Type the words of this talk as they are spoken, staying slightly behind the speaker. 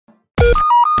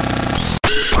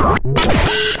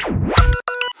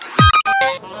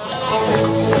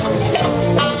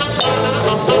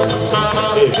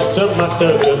שמעת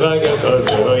ברגע כל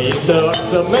ואויית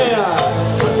השמח,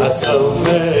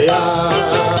 השמח.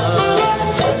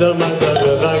 שמעת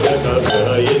ברגע כל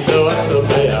ואויית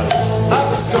השמח,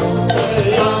 השמח.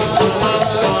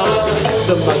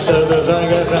 שמעת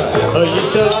ברגע כל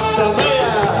ואויית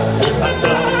השמח,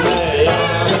 השמח.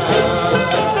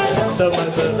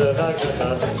 שמעת ברגע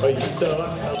כל ואויית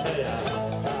השמח.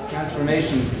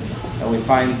 Transformation that we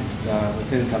find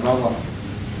within Kabbalah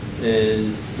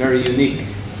is very unique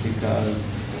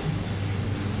because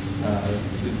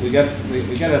we get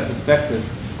a perspective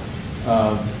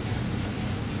of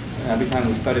every time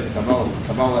we study the Kabbalah.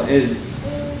 Kabbalah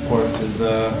is, of course,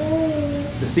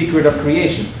 the secret of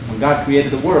creation. When God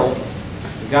created the world,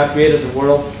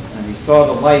 and He saw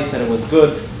the light that it was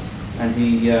good, and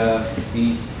He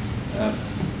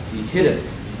hid it.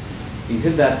 He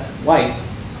hid that light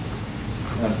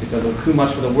because it was too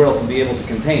much for the world to be able to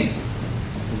contain.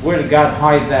 So where did God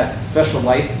hide that special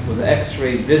light? It was an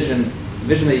X-ray vision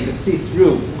that you could see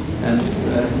through and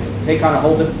take on a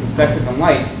whole different perspective on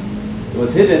life. It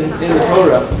was hidden in the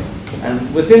Torah,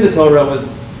 and within the Torah it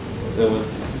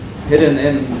was hidden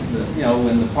in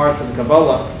in the parts of the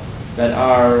Kabbalah that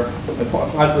are the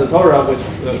parts of the Torah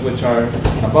which are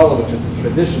Kabbalah, which is the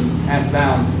tradition passed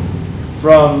down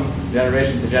from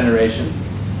generation to generation.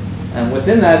 And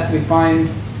within that, we find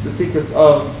the secrets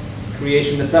of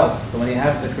creation itself. So when you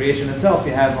have the creation itself,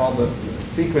 you have all the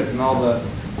secrets and all the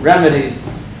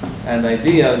remedies and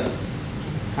ideas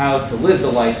how to live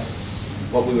the life,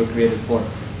 what we were created for.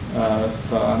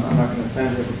 So I'm not going to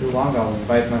stand here for too long. I'll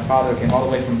invite my father, who came all the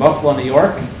way from Buffalo, New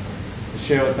York, to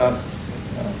share with us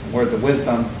some words of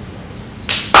wisdom.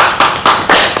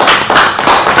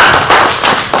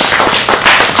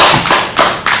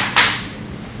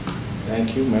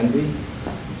 Thank you, Mendy,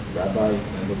 Rabbi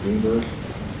Heschel Greenberg.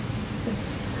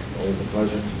 It's always a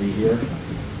pleasure to be here.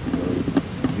 Very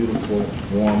beautiful,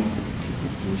 warm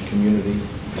Jewish community.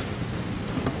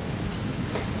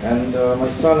 And my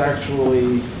son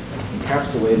actually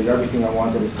encapsulated everything I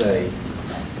wanted to say.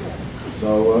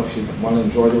 So if you want to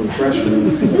enjoy the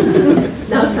refreshments,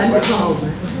 now it's time to call.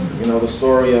 You know the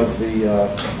story of the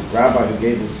rabbi who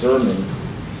gave his sermon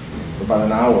for about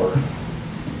an hour.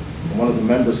 One of the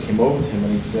members came over to him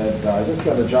and he said, I just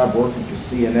got a job working for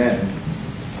CNN,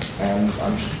 and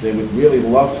they would really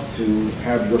love to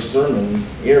have your sermon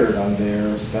aired on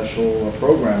their special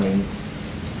programming.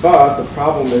 But the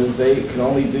problem is they can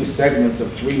only do segments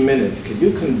of 3 minutes. Could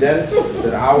you condense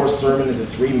that hour sermon into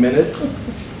 3 minutes?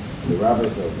 And the rabbi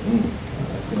says,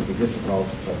 that's going to be difficult,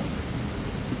 but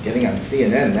getting on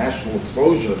CNN, national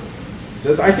exposure. He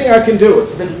says, I think I can do it.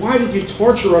 So then why did you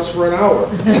torture us for an hour?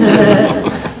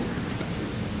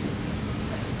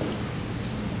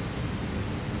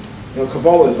 You know,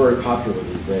 Kabbalah is very popular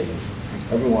these days.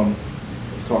 Everyone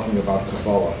is talking about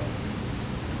Kabbalah.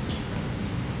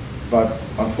 But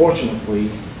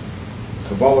unfortunately,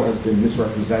 Kabbalah has been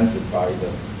misrepresented by the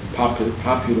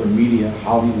popular media,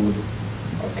 Hollywood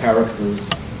characters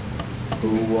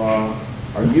who are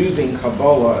using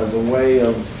Kabbalah as a way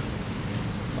of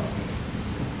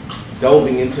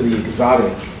delving into the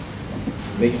exotic,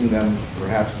 making them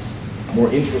perhaps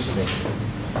more interesting.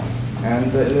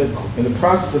 And in the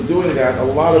process of doing that, a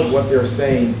lot of what they're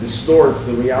saying distorts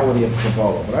the reality of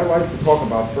Kabbalah. What I'd like to talk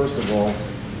about, first of all,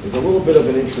 is a little bit of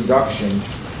an introduction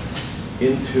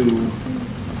into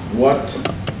what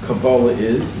Kabbalah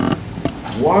is.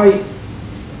 Why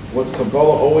was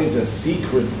Kabbalah always a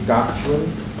secret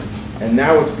doctrine, and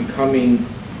now it's becoming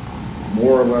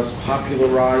more or less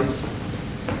popularized?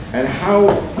 And how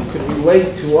it could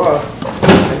relate to us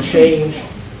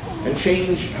and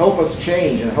help us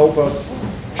change and help us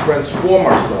transform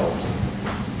ourselves.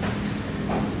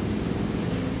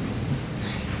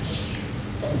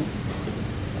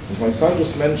 As my son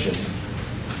just mentioned,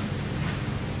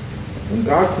 when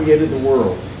God created the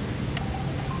world,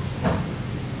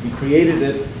 He created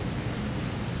it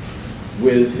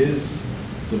with His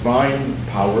divine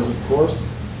powers, of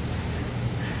course.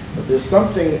 But there's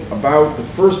something about the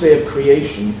first day of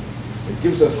creation that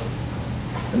gives us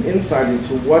an insight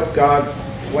into what God's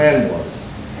plan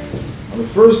was. On the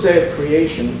first day of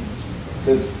creation, it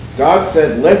says, God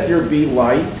said, let there be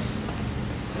light.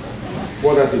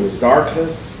 Before that there was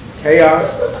darkness,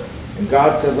 chaos, and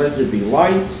God said, let there be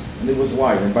light, and there was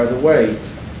light. And by the way,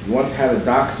 you once had a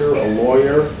doctor, a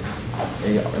lawyer,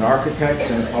 an architect,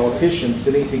 and a politician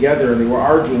sitting together, and they were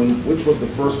arguing which was the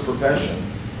first profession.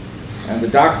 And the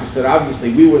doctor said,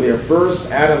 obviously, we were there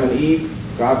first, Adam and Eve.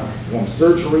 God performed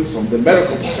surgery, so the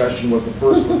medical profession was the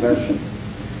first profession.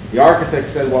 The architect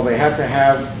said, well, they had to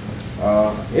have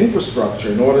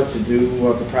infrastructure in order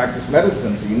to practice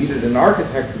medicine. So you needed an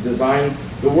architect to design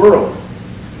the world.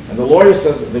 And the lawyer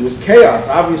says there was chaos.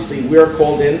 Obviously, we're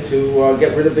called in to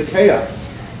get rid of the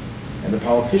chaos. And the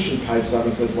politician pipes up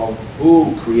and says, well,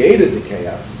 who created the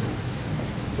chaos?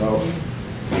 So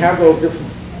we have those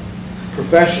different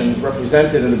professions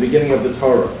represented in the beginning of the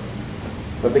Torah.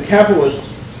 But the Kabbalist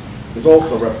is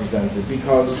also represented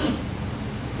because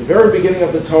the very beginning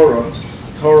of the Torah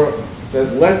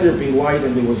says, let there be light,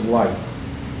 and there was light.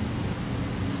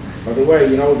 By the way,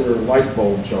 you know there are light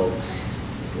bulb jokes.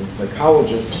 The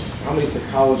psychologists, how many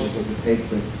psychologists does it take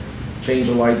to change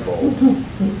a light bulb?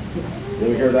 Did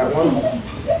you hear that one?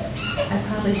 I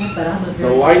probably have, but I'm a The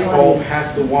very light bulb quiet.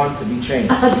 has to want to be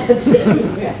changed. That's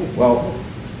it. Well,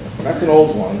 that's an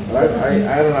old one, but I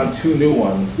added on two new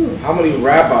ones. How many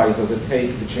rabbis does it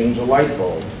take to change a light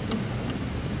bulb?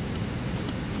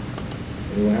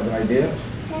 Anyone have an idea?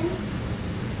 10.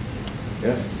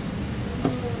 Yes?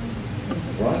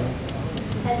 What?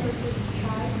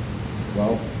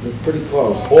 Well, we're pretty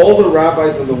close. All the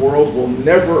rabbis in the world will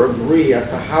never agree as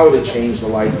to how to change the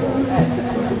light bulb.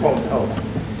 So we won't know.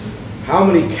 How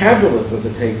many Kabbalists does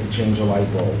it take to change a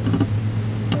light bulb?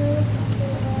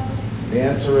 The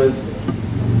answer is,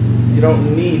 you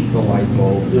don't need the light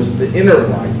bulb. There's the inner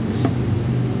light.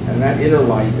 And that inner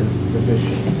light is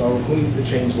sufficient. So who needs to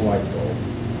change the light bulb?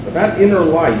 But that inner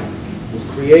light was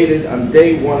created on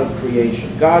day one of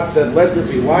creation. God said, let there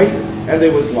be light, and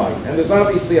there was light. And there's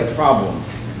obviously a problem.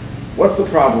 What's the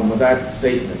problem with that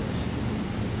statement?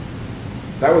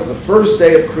 That was the first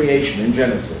day of creation in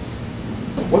Genesis.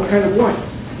 What kind of light?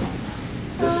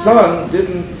 The sun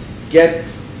didn't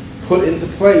get put into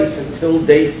place until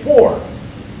day 4.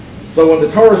 So when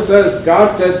the Torah says,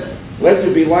 God said, let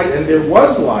there be light, and there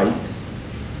was light,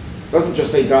 it doesn't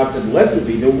just say God said, let there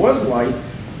be, there was light.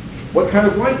 What kind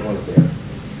of light was there?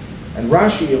 And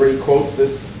Rashi already quotes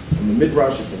this from the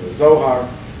Midrash, it's in the Zohar.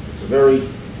 It's a very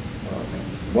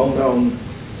well-known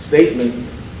statement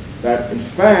that, in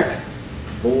fact,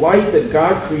 the light that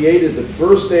God created the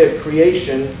first day of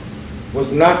creation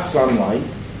was not sunlight.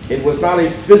 It was not a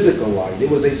physical light. It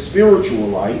was a spiritual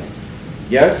light.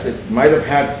 Yes, it might have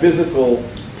had physical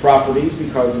properties,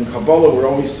 because in Kabbalah we're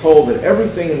always told that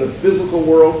everything in the physical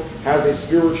world has a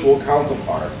spiritual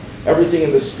counterpart. Everything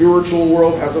in the spiritual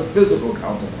world has a physical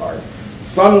counterpart.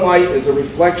 Sunlight is a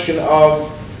reflection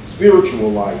of spiritual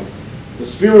light. The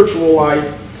spiritual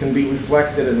light can be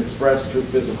reflected and expressed through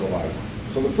physical light.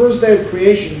 So the first day of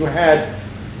creation, you had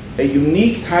a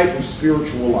unique type of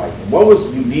spiritual light. And what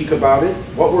was unique about it?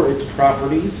 What were its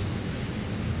properties?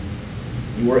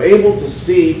 You were able to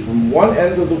see from one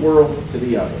end of the world to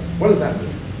the other. What does that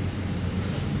mean?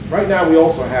 Right now we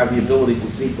also have the ability to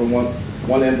see from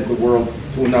one end of the world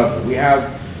to another. We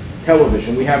have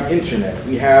television, we have internet,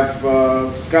 we have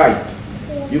Skype.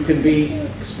 You can be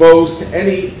exposed to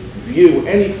any view,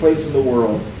 any place in the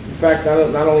world. In fact,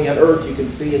 not only on Earth, you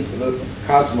can see into the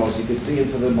cosmos, you can see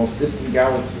into the most distant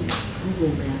galaxies.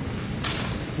 Google Map.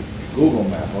 Google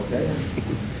Map, okay?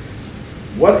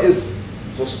 What is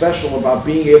so special about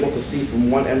being able to see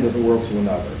from one end of the world to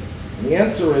another? And the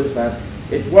answer is that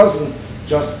it wasn't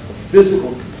just a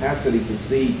physical capacity to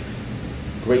see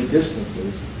great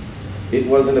distances. It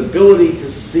was an ability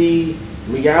to see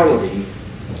reality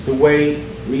the way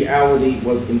reality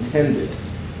was intended.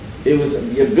 It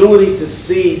was the ability to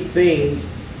see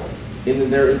things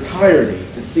in their entirety,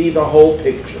 to see the whole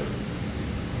picture.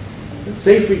 In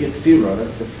Sefer Yetzirah,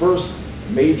 that's the first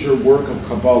major work of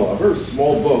Kabbalah, a very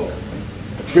small book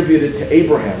attributed to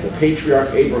Abraham, the patriarch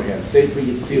Abraham, Sefer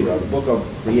Yetzirah, the book of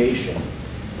creation.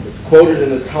 It's quoted in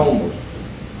the Talmud.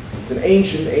 It's an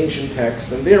ancient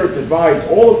text, and there it divides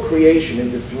all of creation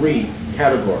into 3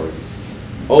 categories.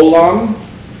 Olam,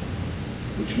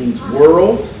 which means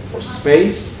world or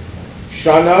space.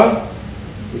 Shana,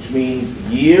 which means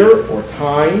year or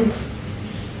time.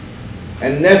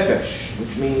 And Nefesh,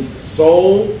 which means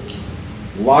soul,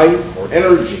 life, or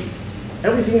energy.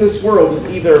 Everything in this world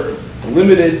is either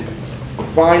limited,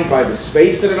 defined by the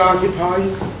space that it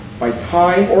occupies, by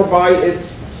time, or by its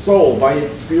soul, by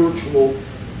its spiritual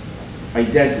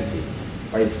identity,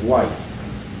 by its life.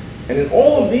 And in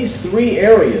all of these 3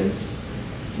 areas,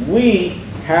 we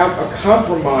have a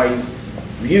compromised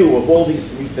view of all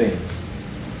these 3 things.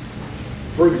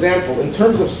 For example, in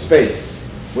terms of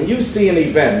space, when you see an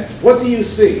event, what do you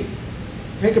see?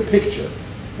 Take a picture.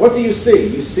 What do you see?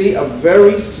 You see a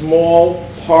very small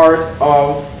part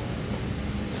of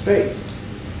space.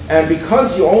 And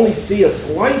because you only see a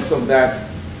slice of that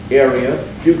area,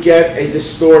 you get a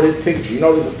distorted picture. You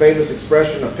know, there's a famous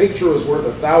expression, a picture is worth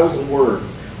 1,000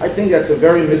 words. I think that's a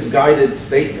very misguided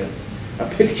statement. A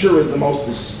picture is the most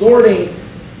distorting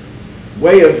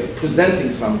way of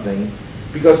presenting something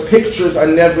because pictures are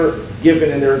never given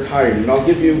in their entirety. And I'll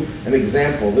give you an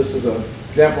example. This is an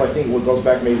example I think what goes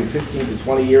back maybe 15 to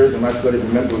 20 years. I'm not good at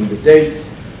remembering the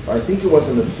dates. But I think it was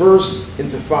in the first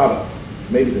Intifada,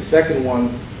 maybe the second one,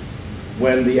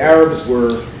 when the Arabs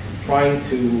were trying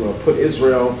to put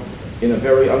Israel in a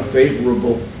very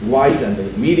unfavorable light, and the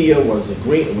media was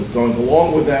going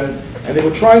along with them, and they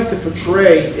were trying to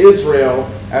portray Israel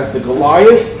as the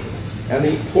Goliath and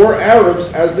the poor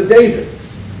Arabs as the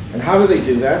Davids. And how do they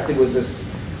do that? There was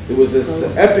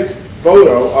this epic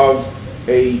photo of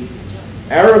a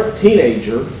Arab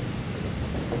teenager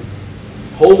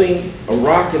holding a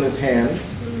rock in his hand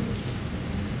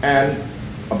and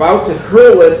about to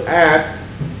hurl it at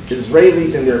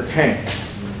Israelis in their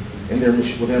tanks,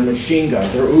 with their machine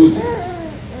guns, their Uzis.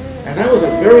 And that was a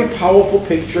very powerful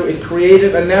picture. It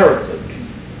created a narrative.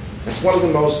 That's one of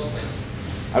the most,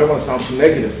 I don't want to sound too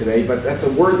negative today, but that's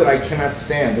a word that I cannot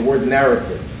stand, the word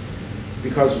narrative.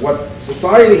 Because what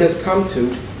society has come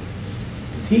to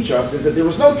teach us is that there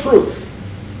is no truth.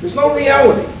 There's no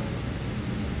reality.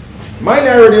 My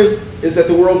narrative is that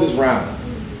the world is round.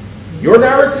 Your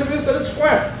narrative is that it's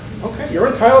flat. Okay, you're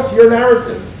entitled to your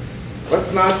narrative.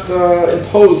 Let's not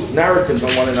impose narratives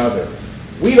on one another.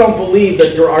 We don't believe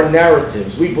that there are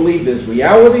narratives. We believe there's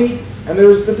reality and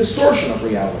there's the distortion of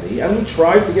reality. And we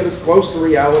try to get as close to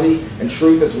reality and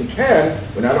truth as we can.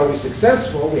 We're not always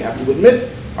successful. We have to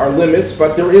admit our limits,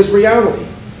 but there is reality.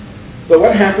 So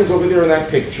what happens over there in that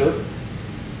picture?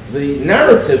 The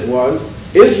narrative was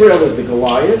Israel is the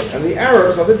Goliath and the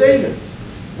Arabs are the Davids.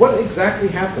 What exactly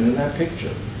happened in that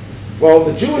picture? Well,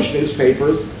 the Jewish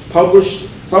newspapers published,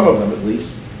 some of them at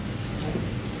least,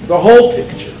 the whole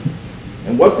picture.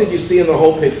 And what did you see in the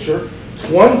whole picture?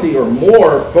 20 or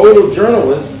more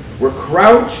photojournalists were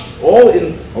crouched all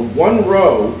in one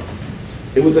row.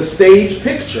 It was a staged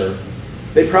picture.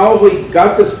 They probably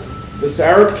got this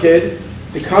Arab kid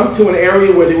to come to an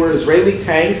area where there were Israeli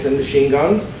tanks and machine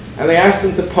guns, and they asked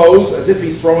him to pose as if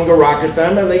he's throwing a rock at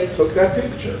them, and they took that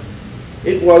picture.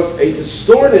 It was a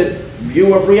distorted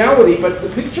view of reality, but the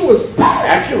picture was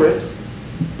accurate,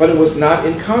 but it was not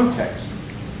in context.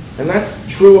 And that's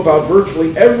true about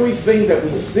virtually everything that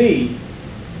we see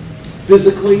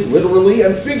physically, literally,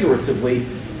 and figuratively.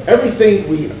 Everything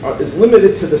is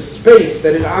limited to the space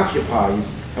that it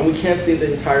occupies, and we can't see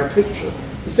the entire picture.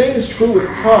 The same is true with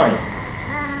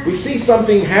time. We see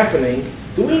something happening.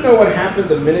 Do we know what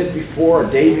happened a minute before, a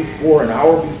day before, an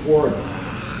hour before?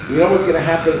 Do we know what's going to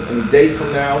happen in a day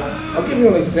from now? I'll give you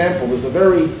an example. There's a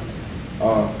very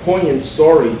poignant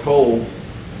story told.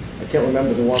 I can't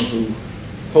remember the one who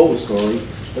told the story,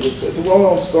 but it's a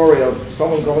well-known story of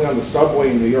someone going on the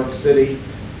subway in New York City,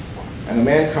 and a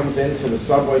man comes into the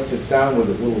subway, sits down with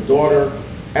his little daughter,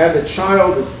 and the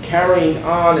child is carrying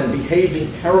on and behaving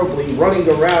terribly, running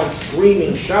around,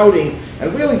 screaming, shouting,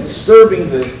 and really disturbing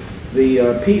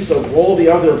the peace of all the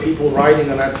other people riding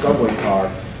on that subway car.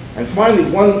 And finally,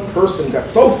 one person got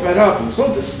so fed up and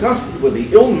so disgusted with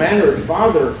the ill-mannered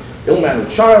father,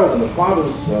 ill-mannered child, and the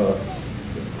father's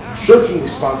shirking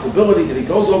responsibility that he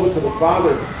goes over to the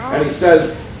father and he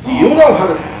says, "Do you know how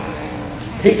to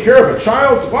take care of a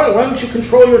child? Why don't you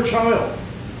control your child?"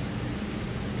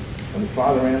 And the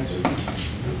father answers,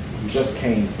 "He just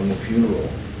came from the funeral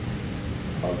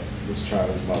of this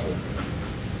child's mother."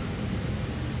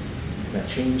 And that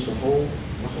changed the whole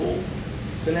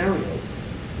scenario.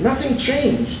 Nothing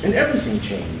changed and everything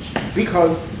changed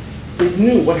because they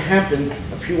knew what happened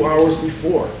a few hours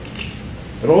before.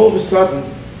 And all of a sudden,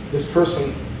 this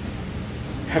person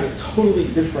had a totally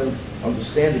different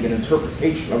understanding and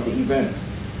interpretation of the event.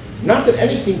 Not that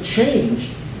anything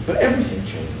changed, but everything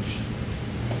changed.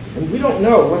 And we don't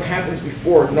know what happens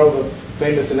before. You know the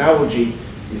famous analogy,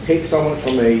 you take someone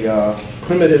from a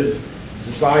primitive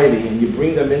society and you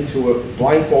bring them into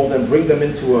blindfold them, bring them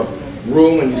into a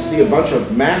room, and you see a bunch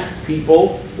of masked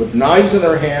people with knives in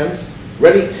their hands,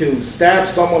 ready to stab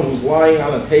someone who's lying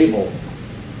on a table.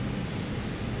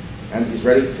 And he's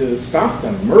ready to stop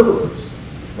them, murderers.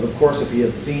 But of course, if he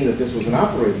had seen that this was an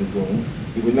operating room,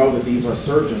 he would know that these are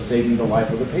surgeons saving the life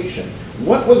of the patient.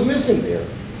 What was missing there?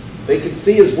 They could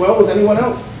see as well as anyone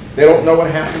else. They don't know what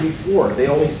happened before. They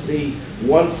only see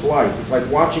one slice. It's like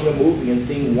watching a movie and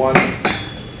seeing one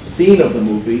scene of the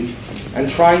movie and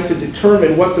trying to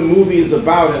determine what the movie is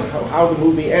about and how the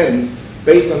movie ends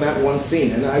based on that one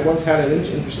scene. And I once had an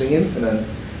interesting incident.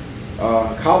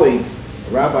 A colleague,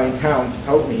 a rabbi in town,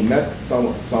 tells me he met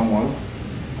someone,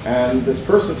 and this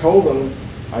person told him,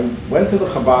 "I went to the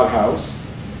Chabad house,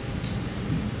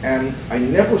 and I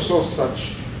never saw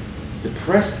such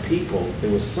depressed people. They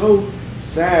were so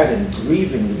sad and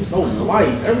grieving. There was no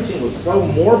life. Everything was so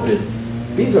morbid.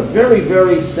 These are very,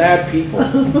 very sad people.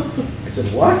 I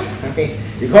said, what? I mean,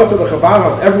 you go to the Chabad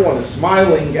house, everyone is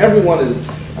smiling, everyone is,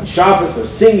 on Shabbos, they're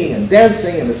singing and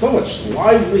dancing, and there's so much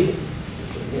lively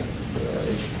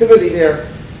activity there.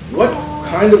 What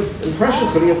kind of impression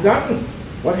could he have gotten?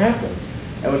 What happened?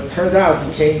 And it turned out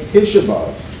he came Tisha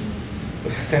B'Av,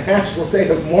 the national day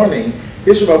of mourning.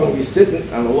 Tisha B'Av, when we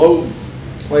sit on a low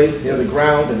place near the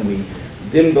ground and we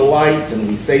dim the lights and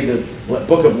we say the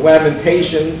Book of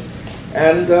Lamentations,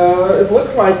 and it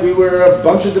looked like we were a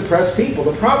bunch of depressed people.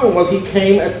 The problem was he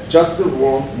came at just the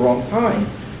wrong time.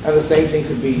 And the same thing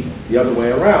could be the other way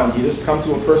around. You just come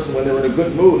to a person when they're in a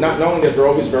good mood, not knowing that they're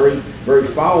always very, very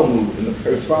foul mood, in a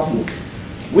very foul mood.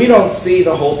 We don't see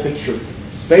the whole picture,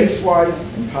 space-wise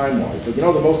and time-wise. But you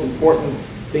know, the most important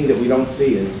thing that we don't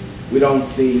see is we don't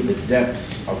see the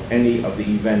depth of any of the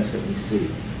events that we see.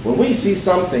 When we see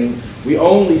something, we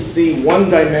only see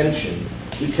one dimension.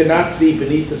 We cannot see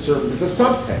beneath the surface. There's a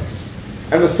subtext.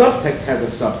 And the subtext has a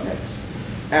subtext.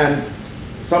 And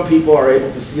some people are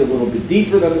able to see a little bit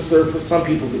deeper than the surface. Some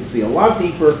people could see a lot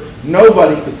deeper.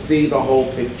 Nobody could see the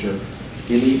whole picture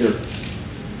in either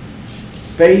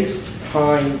space,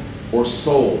 time, or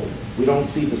soul. We don't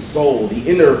see the soul, the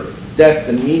inner depth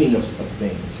and meaning of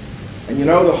things. And you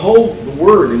know, the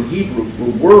word in Hebrew for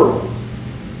world,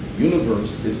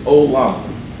 universe, is olam.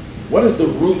 What is the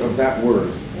root of that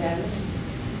word?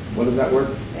 What is that word?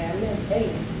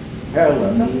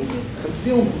 Hela means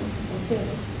concealment.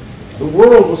 The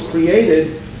world was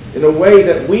created in a way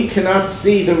that we cannot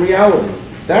see the reality.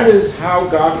 That is how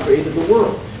God created the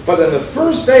world. But on the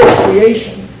first day of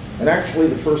creation, and actually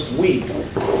the first week,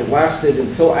 it lasted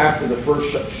until after the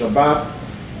first Shabbat,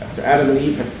 after Adam and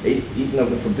Eve had eaten of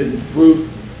the forbidden fruit.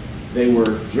 They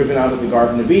were driven out of the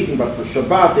Garden of Eden, but for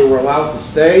Shabbat they were allowed to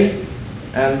stay.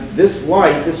 And this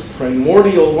light, this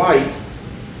primordial light,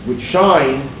 would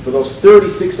shine for those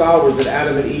 36 hours that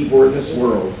Adam and Eve were in this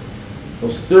world.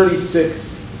 Those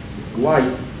 36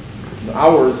 light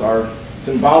hours are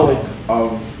symbolic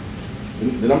of,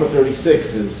 the number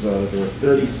 36 is, there are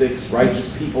 36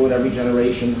 righteous people in every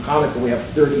generation. Hanukkah, we have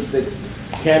 36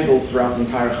 candles throughout the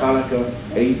entire Hanukkah.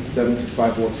 8, 7, 6,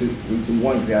 5, 4, 2, 3, 2,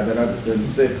 1. If you add that up, it's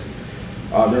 36.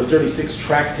 There are 36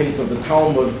 tractates of the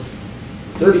Talmud.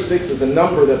 36 is a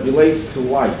number that relates to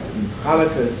light. And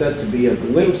Hanukkah is said to be a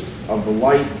glimpse of the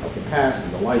light of the past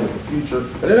and the light of the future.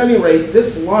 But at any rate,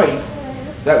 this light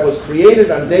that was created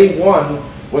on day one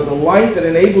was a light that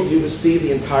enabled you to see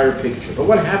the entire picture. But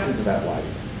what happened to that light?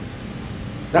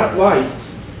 That light,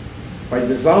 by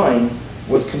design,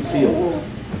 was concealed,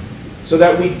 so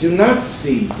that we do not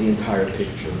see the entire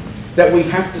picture, that we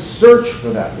have to search for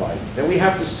that light, that we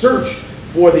have to search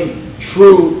for the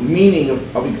true meaning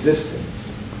of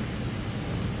existence.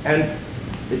 And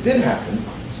it did happen.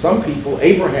 Some people,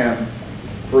 Abraham,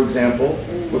 for example,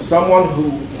 was someone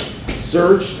who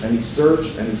searched and he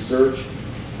searched and he searched,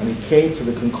 and he came to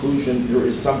the conclusion there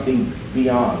is something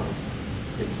beyond.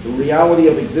 It's the reality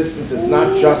of existence is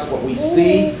not just what we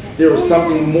see, there is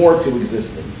something more to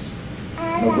existence.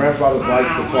 You know, grandfathers like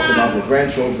to talk about their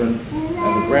grandchildren,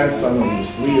 and the grandson, when he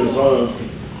was 3 years old,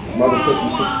 his mother took him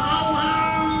to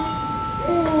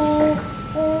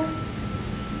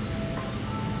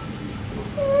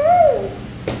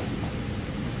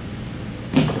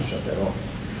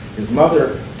his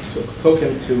mother took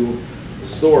him to the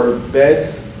store,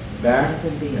 Bed, Bath,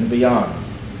 and Beyond.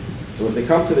 So as they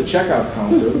come to the checkout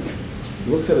counter,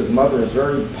 he looks at his mother, is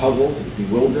very puzzled, he's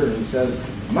bewildered, and he says,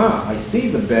 "Ma, I see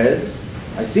the beds,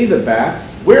 I see the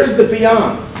baths, where's the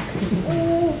beyond?"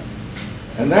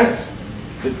 And that's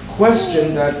the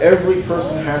question that every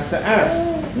person has to ask.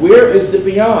 Where is the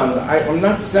beyond? I'm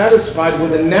not satisfied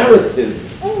with the narrative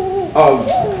of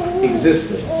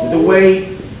existence, with the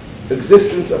way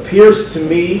existence appears to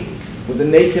me with the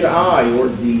naked eye or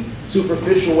the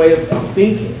superficial way of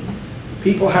thinking.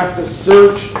 People have to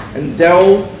search and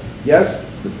delve. Yes,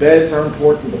 the beds are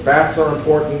important, the baths are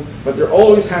important, but there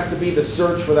always has to be the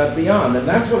search for that beyond. And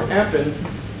that's what happened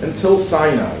until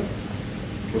Sinai.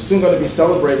 We're soon going to be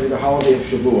celebrating the holiday of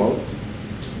Shavuot.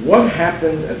 What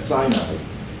happened at Sinai?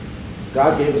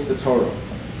 God gave us the Torah.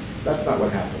 That's not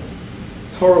what happened.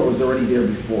 Torah was already there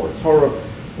before. Torah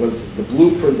was the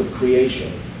blueprint of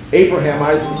creation. Abraham,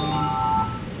 Isaac,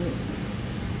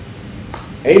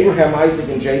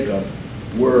 and Jacob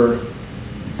were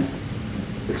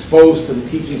exposed to the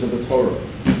teachings of the Torah.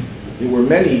 There were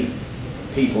many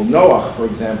people. Noah, for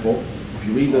example, if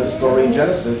you read the story in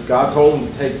Genesis, God told him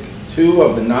to take 2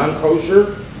 of the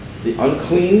non-kosher, the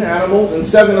unclean animals, and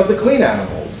 7 of the clean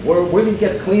animals. Where did you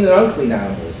get clean and unclean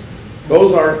animals?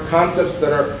 Those are concepts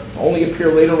that only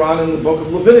appear later on in the book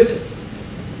of Leviticus.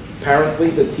 Apparently,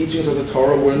 the teachings of the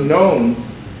Torah were known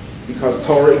because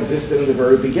Torah existed in the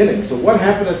very beginning. So what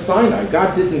happened at Sinai?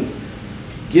 God didn't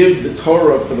give the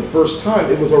Torah for the first time.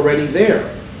 It was already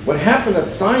there. What happened at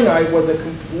Sinai was a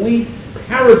complete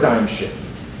paradigm shift.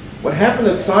 What happened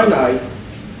at Sinai,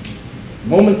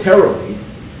 momentarily,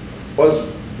 was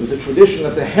a tradition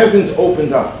that the heavens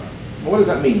opened up. Well, what does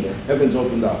that mean, the heavens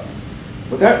opened up?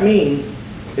 What that means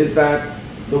is that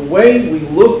the way we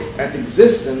look at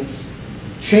existence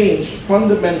changed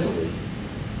fundamentally.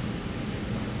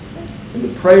 In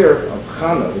the prayer of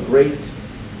Hannah, the great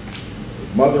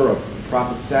mother of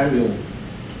Prophet Samuel,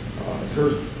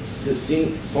 her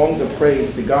songs of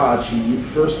praise to God, she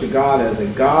refers to God as a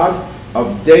God of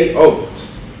Deot.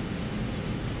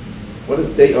 What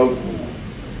does Deot mean?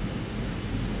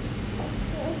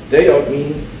 Deot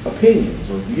means opinions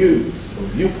or views or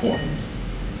viewpoints.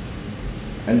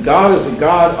 And God is a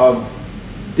God of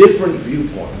different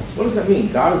viewpoints. What does that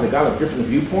mean? God is a God of different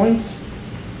viewpoints?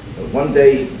 One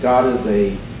day God is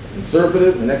a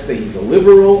conservative, the next day he's a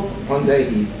liberal, one day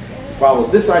he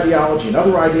follows this ideology,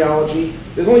 another ideology.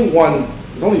 There's only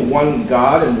one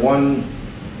God and one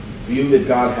view that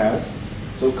God has.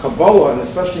 So Kabbalah, and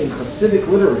especially in Hasidic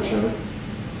literature,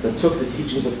 that took the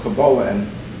teachings of Kabbalah and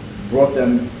brought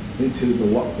them into the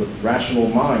rational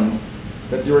mind,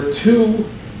 that there are two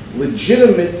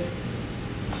legitimate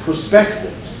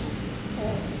perspectives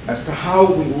as to how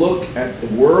we look at the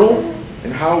world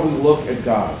and how we look at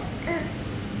God.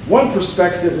 One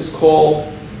perspective is called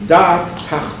Dat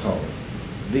Tachton,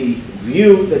 the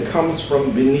view that comes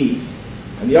from beneath,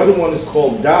 and the other one is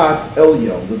called Dat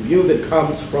Elyon, the view that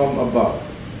comes from above.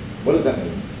 What does that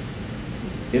mean?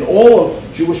 In all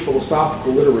of Jewish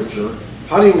philosophical literature,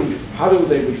 how do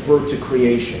they refer to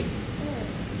creation?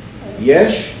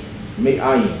 Yesh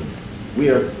me'ayin. We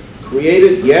are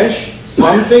created, yesh,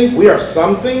 something. We are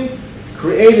something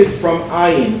created from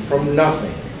ayin, from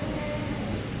nothing.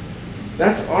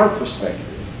 That's our perspective.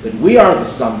 That we are the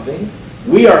something.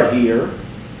 We are here.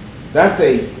 That's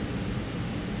a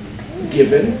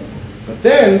given. But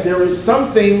then there is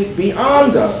something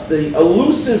beyond us, the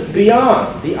elusive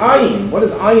beyond, the ayin. What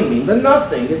does ayin mean? The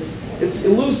nothing. It's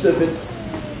elusive. It's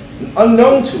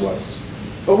unknown to us.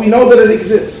 But we know that it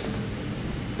exists.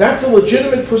 That's a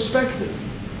legitimate perspective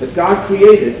that God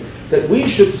created, that we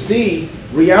should see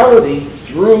reality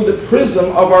through the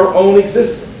prism of our own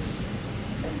existence.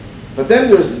 But then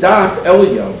there's Dat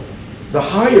Elyon, the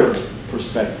higher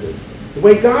perspective, the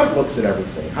way God looks at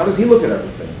everything. How does he look at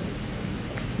everything?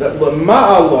 That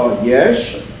Lama'ala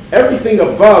yesh, everything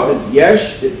above is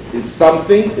yesh, it is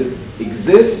something,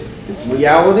 exists, it's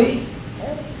reality.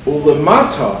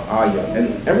 Ulamata ayin,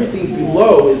 and everything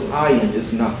below is ayin,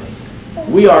 is nothing.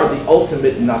 We are the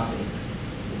ultimate nothing.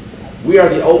 We are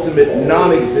the ultimate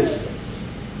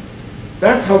non-existence.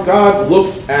 That's how God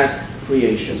looks at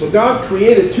creation. So God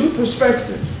created two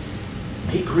perspectives.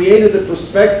 He created the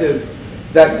perspective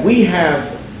that we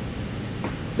have,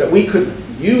 that we could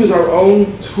use our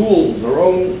own tools, our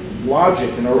own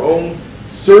logic, and our own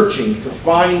searching to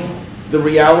find the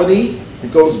reality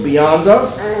that goes beyond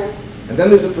us. And then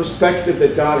there's a perspective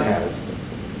that God has.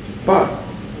 But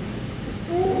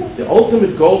the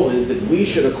ultimate goal is that we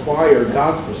should acquire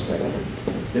God's perspective.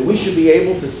 That we should be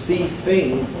able to see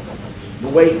things the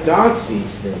way God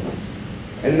sees things,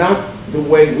 and not the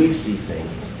way we see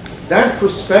things. That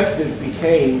perspective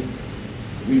became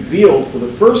revealed for the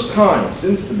first time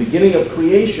since the beginning of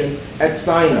creation at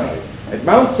Sinai. At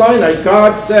Mount Sinai,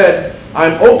 God said,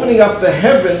 I'm opening up the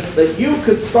heavens that you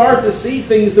could start to see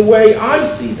things the way I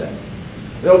see them.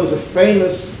 You know, there's a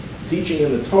famous teaching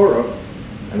in the Torah,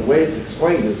 and the way it's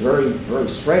explained is very, very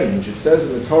strange. It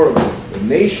says in the Torah, the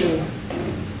nation,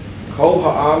 Kol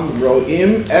ha'am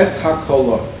ro'im et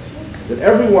ha'kolot, that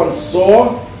everyone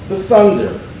saw the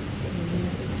thunder.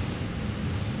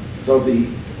 So the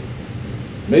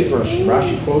Midrash,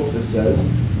 Rashi quotes this, says,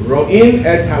 Ro'im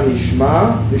et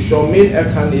ha'nishma, v'shomin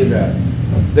et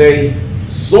ha'nireh. They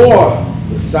saw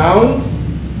the sounds,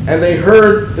 and they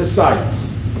heard the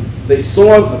sights. They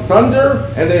saw the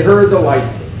thunder, and they heard the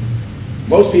lightning.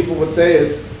 Most people would say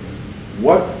is,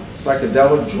 what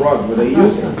psychedelic drug were they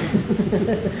using?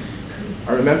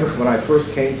 I remember when I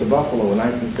first came to Buffalo in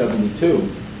 1972,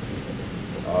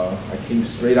 I came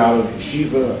straight out of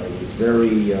yeshiva. I was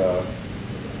very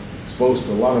exposed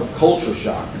to a lot of culture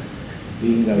shock,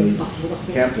 being on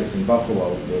the campus in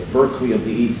Buffalo, the Berkeley of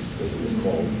the East, as it was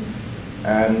called.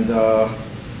 And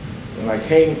when I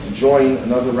came to join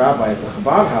another rabbi at the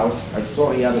Chabad house, I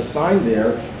saw he had a sign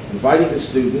there inviting the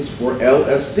students for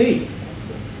LSD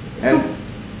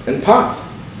and pot.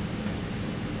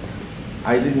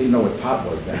 I didn't even know what pot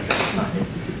was that time.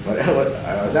 But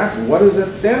I was asking, what does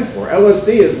it stand for? LSD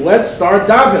is let's start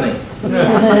davening.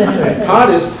 And pot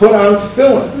is put on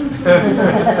tefillin.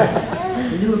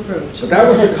 New approach. But that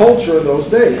was the culture in those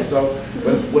days. So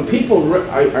when people,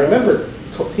 I remember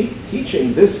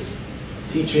teaching this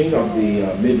teaching of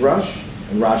the Midrash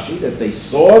and Rashi, that they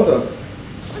saw the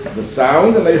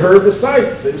sounds and they heard the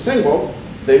sights. They were saying, well,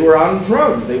 they were on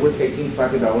drugs. They were taking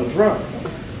psychedelic drugs.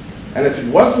 And if it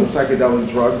wasn't psychedelic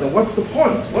drugs, then what's the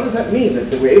point? What does that mean? That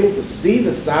they were able to see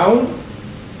the sound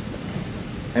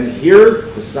and hear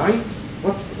the sights?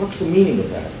 What's the meaning of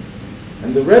that?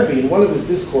 And the Rebbe, in one of his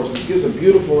discourses, gives a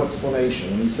beautiful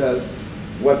explanation. And he says,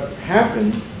 what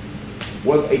happened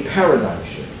was a paradigm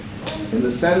shift, in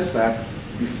the sense that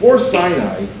before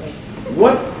Sinai,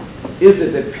 what is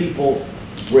it that people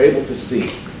were able to see?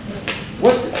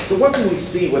 What do we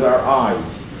see with our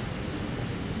eyes?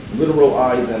 Literal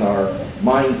eyes and our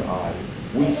mind's eye.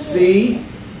 We see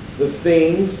the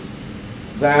things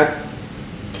that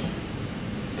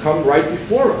come right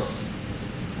before us.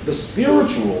 The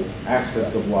spiritual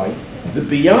aspects of life, the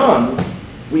beyond,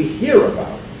 we hear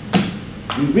about,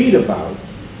 we read about,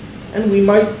 and we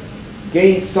might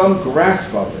gain some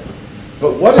grasp of it.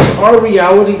 But what is our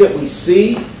reality that we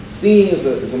see? Seeing is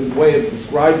a way of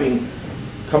describing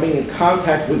coming in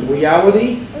contact with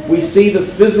reality. We see the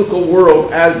physical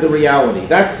world as the reality.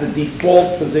 That's the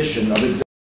default position of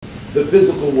existence, the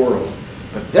physical world.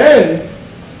 But then,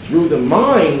 through the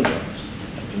mind,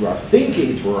 through our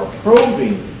thinking, through our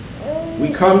probing, we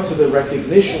come to the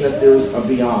recognition that there's a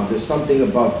beyond, there's something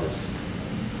above this.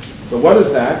 So what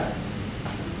is that?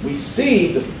 We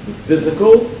see the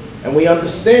physical, and we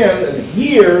understand and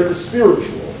hear the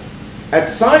spiritual. At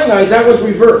Sinai, that was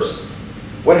reversed.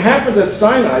 What happened at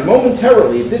Sinai,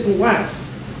 momentarily, it didn't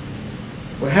last.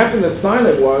 What happened at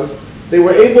Sinai was they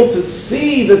were able to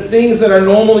see the things that are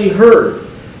normally heard.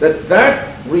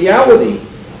 That reality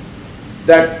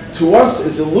that to us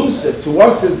is elusive, to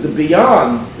us is the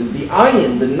beyond, is the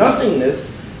ayin, the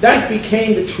nothingness, that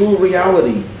became the true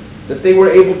reality that they were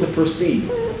able to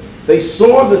perceive. They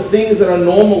saw the things that are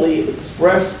normally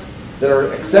expressed, that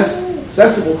are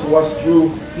accessible to us through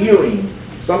hearing.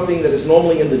 Something that is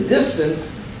normally in the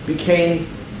distance became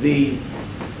the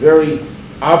very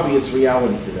obvious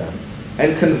reality to them.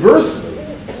 And conversely,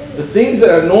 the things that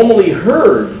are normally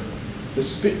heard,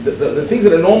 the things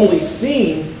that are normally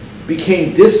seen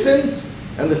became distant,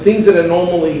 and the things that are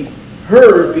normally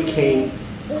heard became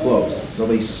close. So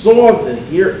they saw the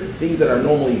things that are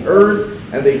normally heard,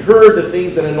 and they heard the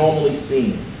things that are normally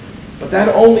seen. But that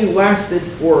only lasted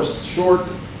for a short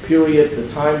period,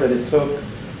 the time that it took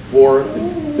for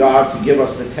God to give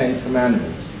us the 10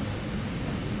 Commandments.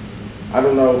 I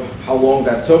don't know how long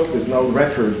that took. There's no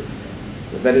record,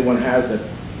 if anyone has, that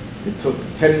it took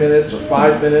 10 minutes or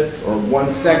 5 minutes or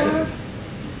 1 second.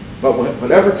 But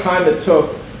whatever time it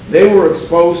took, they were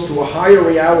exposed to a higher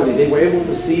reality. They were able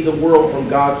to see the world from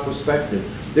God's perspective.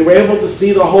 They were able to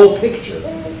see the whole picture.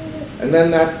 And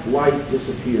then that light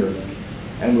disappeared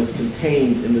and was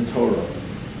contained in the Torah,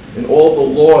 in all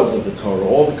the laws of the Torah,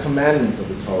 all the commandments of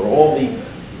the Torah, all the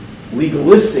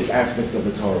legalistic aspects of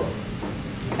the Torah.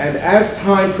 And as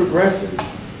time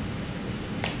progresses,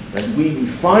 as we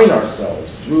refine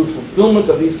ourselves through fulfillment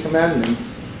of these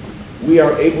commandments, we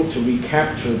are able to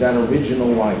recapture that original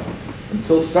light.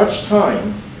 Until such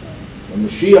time, when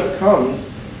Mashiach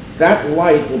comes, that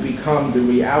light will become the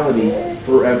reality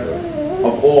forever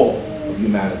of all of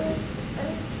humanity.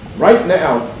 Right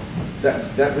now,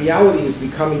 that reality is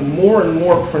becoming more and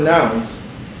more pronounced,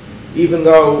 even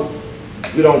though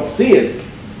we don't see it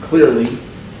clearly.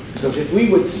 Because if we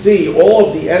would see all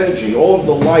of the energy, all of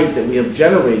the light that we have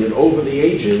generated over the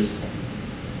ages,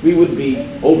 we would be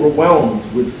overwhelmed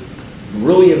with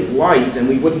brilliant light, and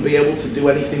we wouldn't be able to do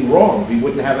anything wrong. We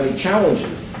wouldn't have any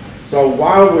challenges. So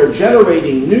while we're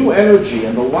generating new energy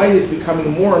and the light is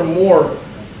becoming more and more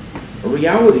a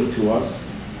reality to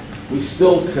us, we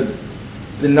still could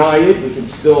deny it, we can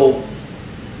still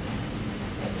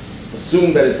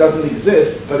assume that it doesn't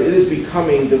exist, but it is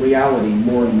becoming the reality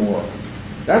more and more.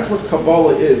 That's what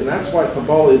Kabbalah is, and that's why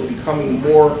Kabbalah is becoming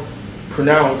more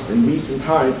pronounced in recent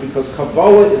times, because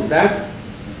Kabbalah is that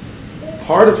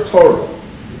part of Torah,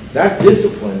 that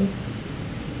discipline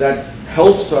that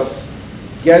helps us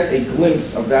get a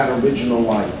glimpse of that original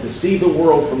light, to see the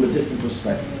world from a different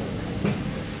perspective.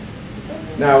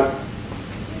 Now,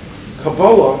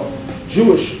 Kabbalah,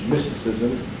 Jewish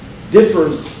mysticism,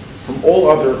 differs from all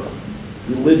other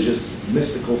religious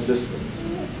mystical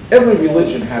systems. Every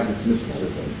religion has its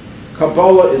mysticism.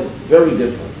 Kabbalah is very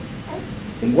different.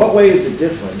 In what way is it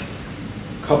different?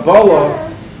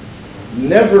 Kabbalah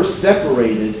never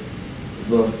separated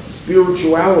the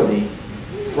spirituality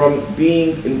from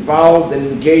being involved and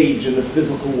engaged in the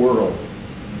physical world.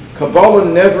 Kabbalah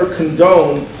never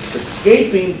condoned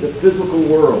escaping the physical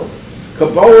world.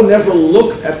 Kabbalah never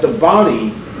looked at the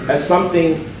body as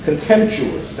something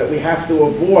contemptuous that we have to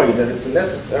avoid, that it's a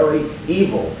necessary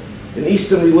evil. In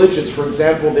Eastern religions, for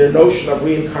example, their notion of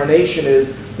reincarnation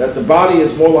is that the body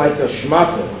is more like a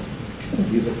shmata, to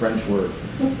use a French word.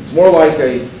 It's more like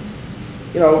a,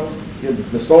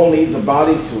 the soul needs a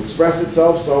body to express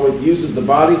itself, so it uses the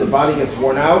body gets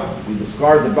worn out, we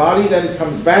discard the body, then it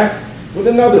comes back with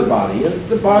another body. And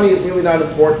the body is really not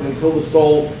important until the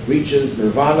soul reaches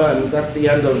nirvana, and that's the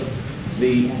end of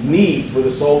the need for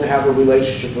the soul to have a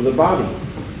relationship with the body.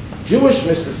 Jewish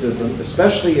mysticism,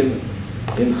 especially in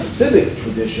Hasidic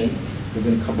tradition, because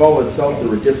in Kabbalah itself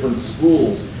there are different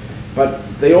schools, but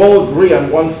they all agree on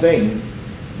one thing,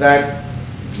 that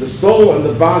the soul and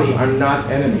the body are not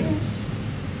enemies.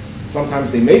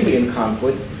 Sometimes they may be in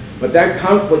conflict, but that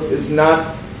conflict is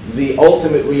not the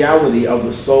ultimate reality of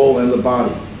the soul and the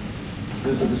body.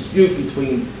 There's a dispute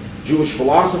between Jewish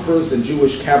philosophers and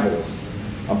Jewish Kabbalists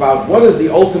about what is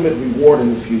the ultimate reward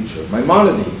in the future.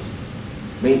 Maimonides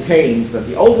maintains that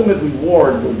the ultimate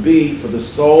reward will be for the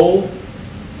soul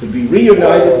to be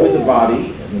reunited with the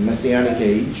body in the Messianic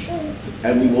age,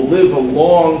 and we will live a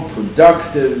long,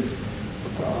 productive,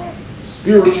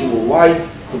 spiritual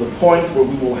life to the point where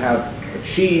we will have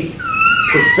achieved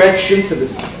perfection to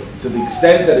the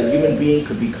extent that a human being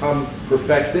could become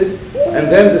perfected, and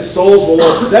then the souls will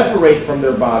all separate from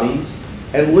their bodies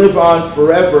and live on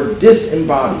forever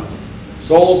disembodied,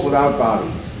 souls without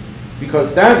bodies.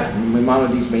 Because that,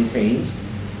 Maimonides maintains,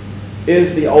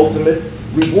 is the ultimate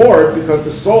reward, because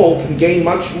the soul can gain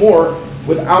much more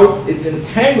without its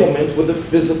entanglement with the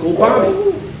physical body.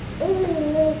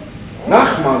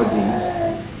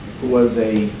 Nachmanides, who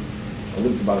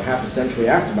lived about half a century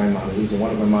after Maimonides, and one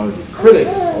of Maimonides'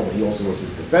 critics, although he also was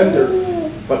his defender,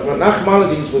 but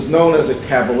Nachmanides was known as a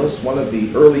Kabbalist, one of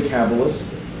the early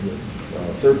Kabbalists in the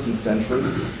 13th century,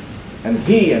 and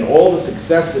he and all the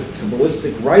successive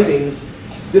Kabbalistic writings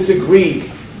disagreed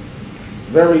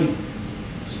very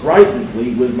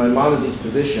stridently with Maimonides'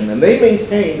 position, and they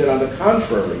maintained that, on the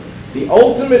contrary, the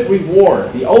ultimate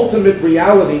reward, the ultimate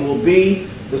reality will be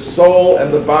the soul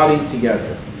and the body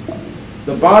together.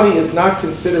 The body is not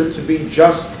considered to be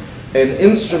just an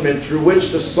instrument through which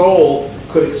the soul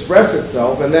could express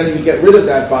itself, and then we get rid of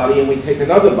that body and we take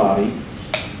another body.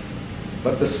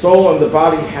 But the soul and the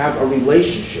body have a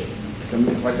relationship.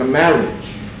 It's like a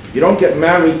marriage. You don't get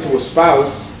married to a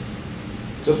spouse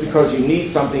just because you need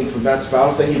something from that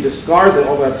spouse, then you discard that.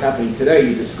 Although that's happening today,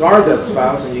 you discard that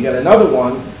spouse and you get another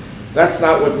one. That's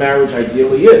not what marriage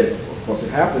ideally is. Of course it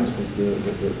happens because the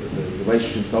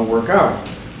relationships don't work out.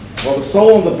 Well, the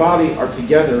soul and the body are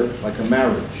together like a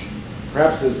marriage.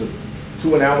 Perhaps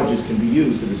two analogies can be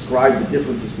used to describe the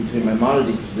differences between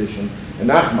Maimonides' position and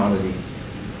Nachmanides.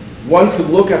 One could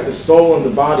look at the soul and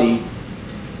the body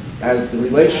as the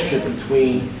relationship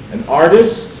between an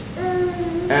artist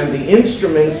and the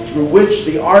instruments through which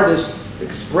the artist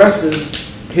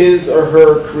expresses his or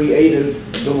her creative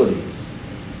abilities.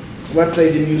 So let's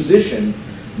say the musician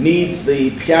needs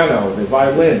the piano, the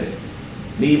violin,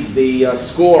 needs the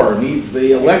score, needs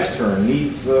the lectern,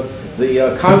 needs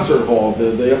the concert hall,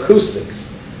 the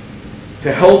acoustics,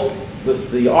 to help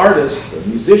the artist, the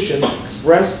musician,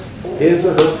 express his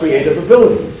or her creative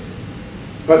abilities.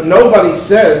 But nobody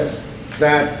says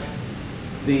that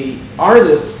the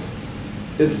artist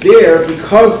is there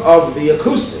because of the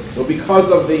acoustics, or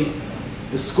because of the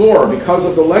score, because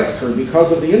of the lectern,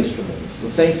 because of the instruments. The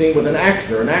same thing with an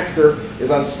actor. An actor is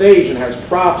on stage and has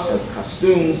props, has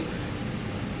costumes.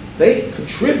 They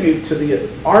contribute to the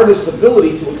artist's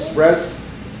ability to express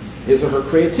his or her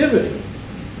creativity.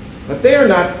 But they are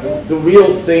not the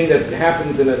real thing that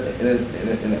happens on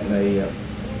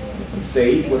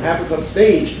stage. What happens on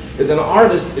stage is an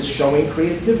artist is showing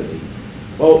creativity.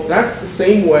 Well, that's the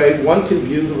same way one can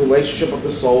view the relationship of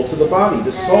the soul to the body.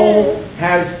 The soul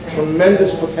has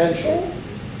tremendous potential.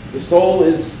 The soul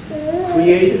is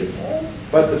creative.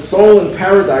 But the soul in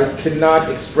paradise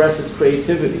cannot express its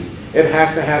creativity. It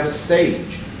has to have a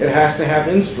stage. It has to have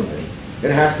instruments. It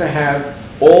has to have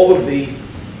all of the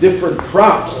different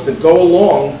props that go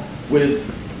along with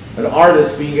an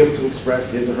artist being able to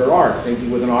express his or her art. Same thing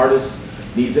with an artist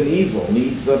needs an easel,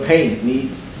 needs a paint,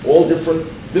 needs all different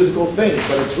physical things,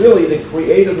 but it's really the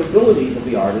creative abilities of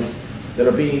the artist that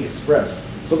are being expressed.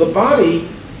 So the body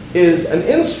is an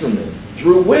instrument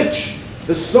through which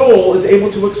the soul is able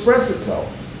to express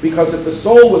itself. Because if the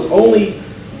soul was only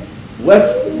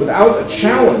left without a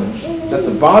challenge that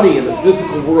the body and the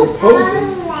physical world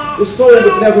poses, the soul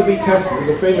would never be tested. There's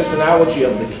a famous analogy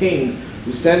of the king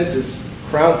who sends his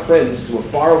crown prince to a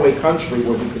faraway country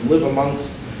where he could live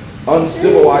amongst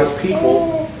uncivilized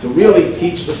people to really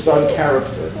teach the son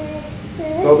character.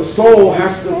 So the soul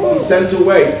has to be sent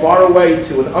away, far away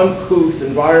to an uncouth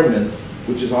environment,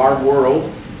 which is our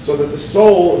world, so that the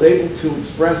soul is able to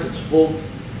express its full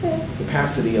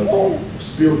capacity of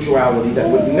spirituality that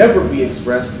would never be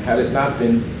expressed had it not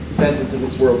been sent into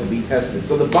this world to be tested.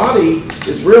 So the body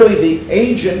is really the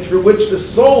agent through which the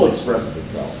soul expresses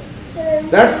itself.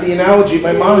 That's the analogy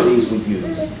Maimonides would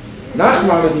use.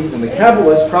 Nachmanides and the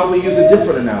Kabbalists probably use a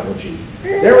different analogy.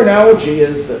 Their analogy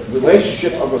is the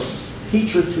relationship of a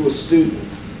teacher to a student.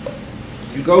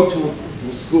 You go to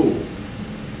a school,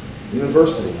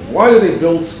 university. Why do they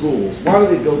build schools? Why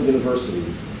do they build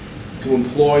universities? To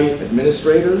employ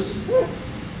administrators,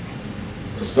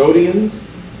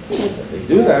 custodians. They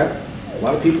do that. A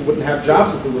lot of people wouldn't have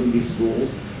jobs if there wouldn't be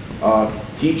schools.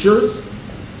 Teachers.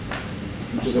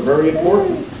 Teachers are very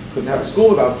important. Couldn't have a school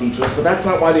without teachers, but that's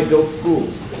not why they build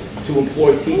schools, to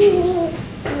employ teachers.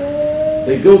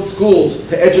 They build schools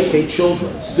to educate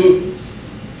children, students.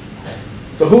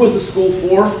 So who is the school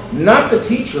for? Not the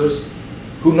teachers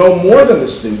who know more than the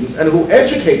students and who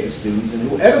educate the students and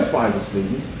who edify the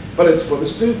students, but it's for the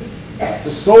student.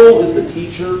 The soul is the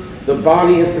teacher, the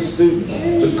body is the student.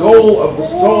 The goal of the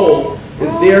soul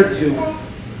is there to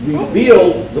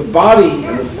reveal the body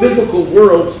and the physical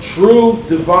world's true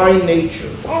divine nature.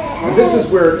 And this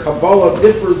is where Kabbalah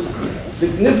differs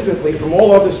significantly from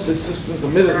all other systems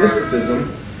of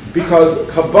mysticism, because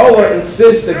Kabbalah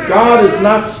insists that God is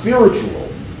not spiritual.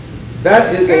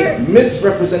 That is a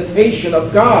misrepresentation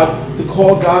of God to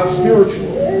call God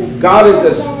spiritual. God is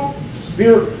as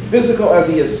physical as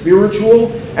he is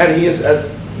spiritual, and he is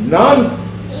as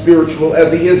non-spiritual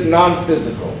as he is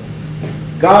non-physical.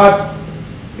 God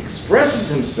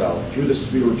expresses himself through the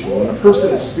spiritual, and a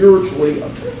person is spiritually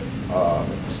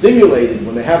stimulated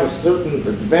when they have a certain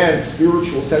advanced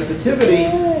spiritual sensitivity.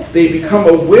 They become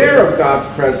aware of God's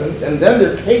presence, and then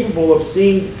they're capable of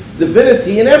seeing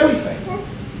divinity in everything,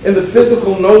 in the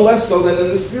physical no less so than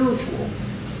in the spiritual.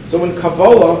 So in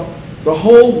Kabbalah, the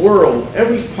whole world,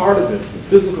 every part of it, the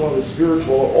physical and the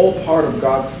spiritual, are all part of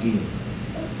God's scheme.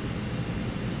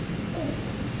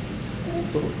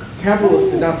 So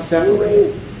Kabbalists did not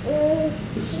separate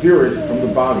the spirit from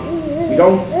the body.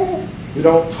 We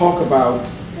don't talk about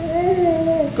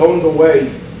going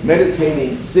away,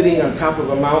 meditating, sitting on top of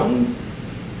a mountain,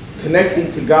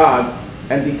 connecting to God,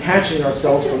 and detaching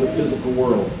ourselves from the physical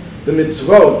world. The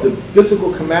mitzvot, the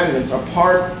physical commandments, are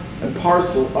part and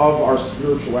parcel of our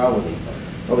spirituality.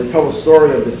 Well, they tell the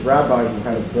story of this rabbi who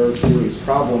had a very serious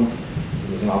problem.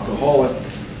 He was an alcoholic,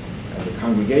 and the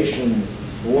congregation was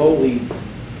slowly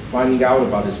finding out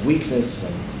about his weakness,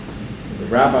 and the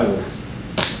rabbi was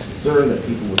concerned that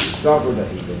people would discover that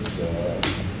he was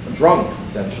a drunk,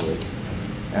 essentially.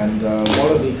 And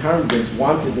one of the congregants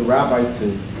wanted the rabbi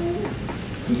to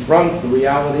confront the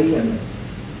reality and,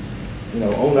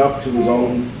 own up to his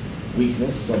own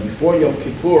weakness. So before Yom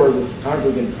Kippur, this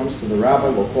congregant comes to the rabbi,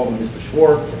 we'll call him Mr.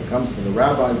 Schwartz, and he comes to the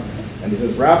rabbi, and he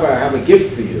says, "Rabbi, I have a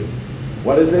gift for you."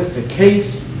 What is it? It's a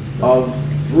case of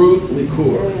fruit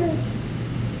liqueur.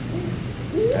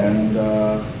 And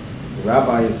the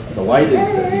rabbi is delighted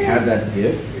that he had that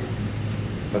gift.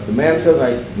 But the man says,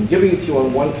 I'm giving it to you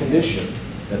on one condition,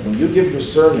 that when you give your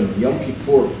sermon, Yom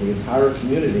Kippur, for the entire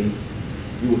community,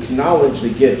 you acknowledge the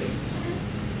gift.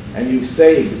 And you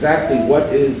say exactly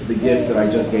what is the gift that I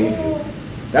just gave you.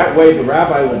 That way the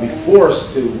rabbi will be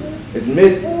forced to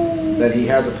admit that he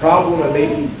has a problem and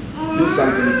maybe do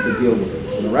something to deal with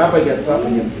it. So the rabbi gets up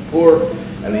in Yom Kippur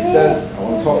and he says, I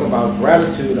want to talk about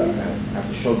gratitude. I have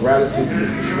to show gratitude to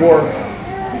Mr. Schwartz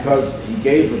because he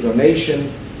gave a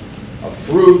donation of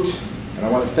fruit, and I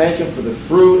want to thank him for the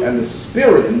fruit and the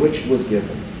spirit in which it was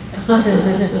given.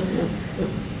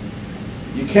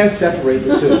 You can't separate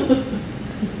the two.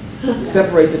 You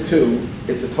separate the two,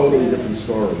 it's a totally different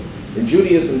story. In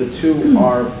Judaism, the two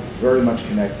are very much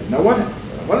connected. Now, what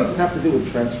does this have to do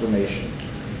with transformation?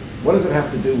 What does it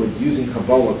have to do with using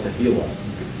Kabbalah to heal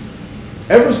us?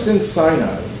 Ever since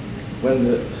Sinai, when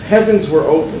the heavens were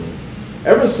open,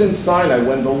 ever since Sinai,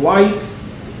 when the light,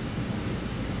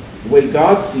 the way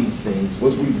God sees things,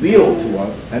 was revealed to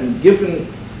us and given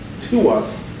to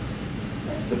us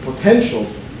the potential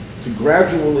to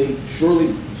gradually,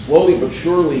 surely, slowly but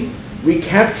surely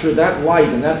recapture that light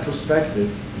and that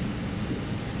perspective,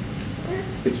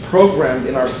 it's programmed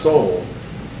in our soul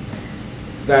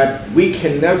that we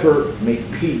can never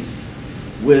make peace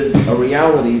with a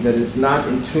reality that is not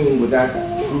in tune with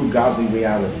that true godly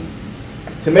reality.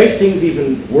 To make things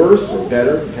even worse or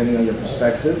better, depending on your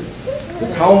perspective, the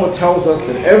Talmud tells us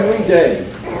that every day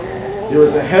there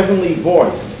is a heavenly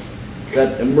voice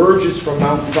that emerges from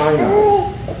Mount Sinai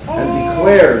and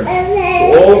declares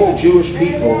to all of the Jewish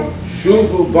people,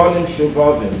 Shuvu banim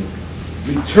shuvavim,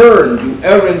 return, you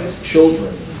errant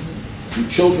children, you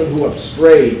children who have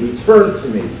strayed, return to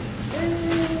me.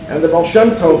 And the Baal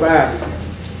Shem Tov asks,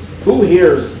 who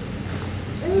hears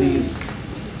these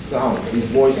sounds, these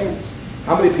voices?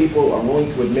 How many people are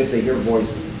willing to admit they hear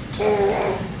voices?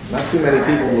 Not too many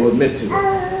people will admit to it.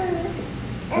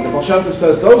 And the Baal Shem Tov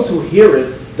says, those who hear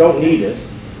it don't need it,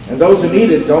 and those who need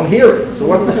it don't hear it. So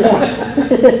what's the point?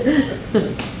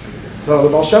 So the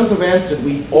Baal Shem Tov answered,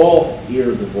 we all hear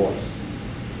the voice,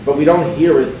 but we don't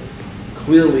hear it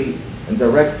clearly and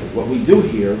directly. What we do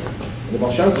hear, the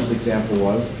Baal Shem Tov's example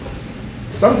was,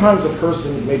 sometimes a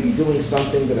person may be doing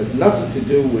something that has nothing to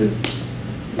do with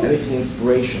anything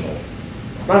inspirational.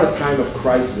 It's not a time of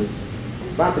crisis.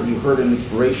 It's not that you heard an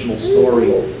inspirational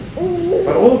story.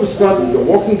 But all of a sudden, you're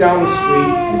walking down the street,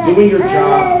 you're doing your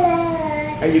job,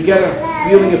 and you get a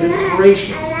feeling of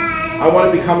inspiration. I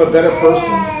want to become a better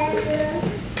person.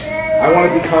 I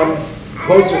want to become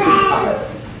closer to God.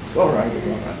 It's all right, it's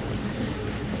all right.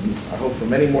 I hope for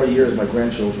many more years my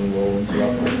grandchildren will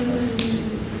interrupt my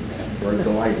speeches. Very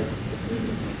delighted.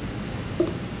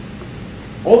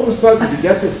 All of a sudden, you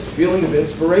get this feeling of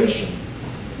inspiration,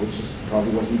 which is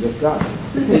probably what you just got.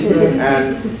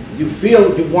 And you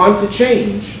feel you want to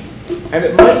change. And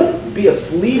it might be a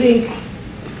fleeting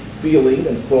feeling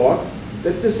and thought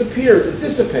that disappears, it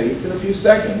dissipates in a few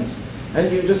seconds,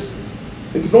 and you just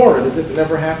ignore it as if it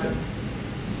never happened.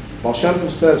 Baal Shem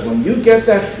Tov says, when you get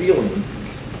that feeling,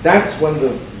 that's when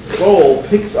the soul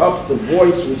picks up the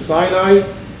voice from Sinai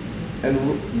and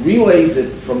relays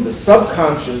it from the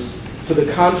subconscious to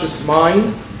the conscious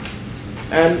mind,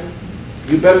 and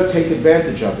you better take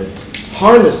advantage of it.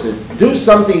 Harness it. Do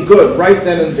something good right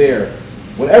then and there.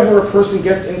 Whenever a person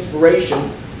gets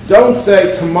inspiration, don't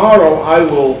say, tomorrow I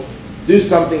will do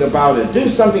something about it. Do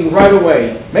something right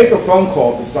away. Make a phone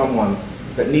call to someone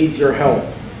that needs your help.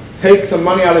 Take some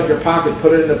money out of your pocket,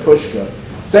 put it in a pushka.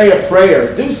 Say a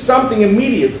prayer. Do something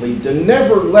immediately.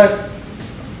 Never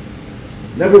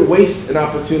waste an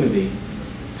opportunity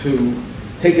to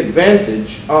take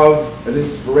advantage of an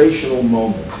inspirational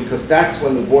moment, because that's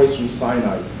when the voice from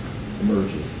Sinai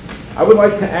emerges. I would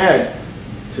like to add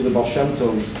to the Baal Shem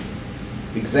Tov's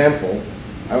example,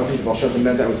 I don't think the Baal Shem Tov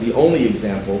meant that was the only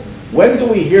example. When do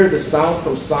we hear the sound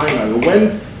from Sinai? Or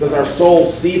when does our soul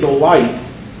see the light?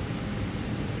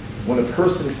 When a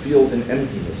person feels an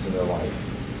emptiness in their life.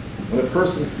 When a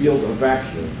person feels a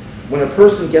vacuum. When a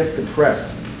person gets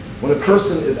depressed. When a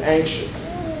person is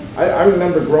anxious. I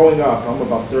remember growing up, I'm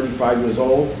about 35 years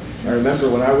old. I remember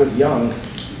when I was young,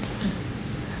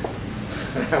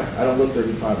 I don't look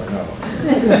 35, I know.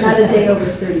 Not a day over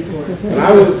 34.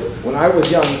 When I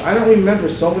was young, I don't remember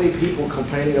so many people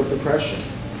complaining of depression.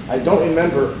 I don't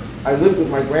remember, I lived with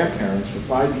my grandparents for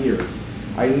 5 years.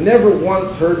 I never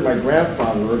once heard my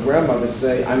grandfather or grandmother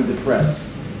say, I'm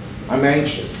depressed, I'm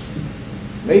anxious.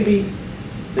 Maybe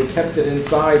they kept it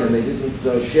inside and they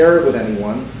didn't share it with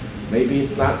anyone. Maybe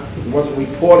it wasn't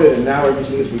reported, and now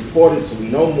everything is reported, so we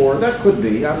know more. That could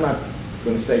be. I'm not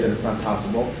going to say that it's not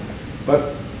possible.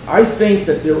 But I think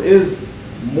that there is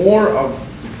more of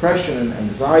depression and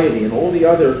anxiety and all the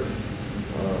other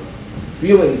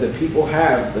feelings that people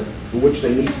have for which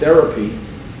they need therapy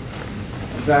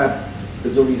that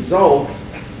is a result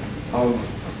of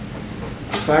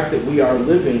the fact that we are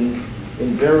living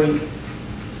in very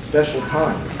special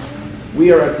times.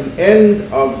 We are at the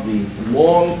end of the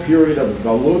long period of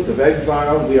galut, of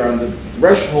exile. We are on the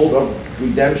threshold of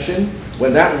redemption,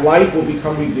 when that light will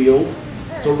become revealed.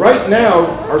 So right now,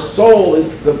 our soul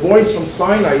the voice from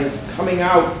Sinai is coming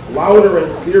out louder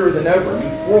and clearer than ever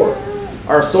before.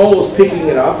 Our soul is picking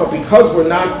it up, but because we're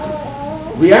not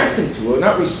reacting to it,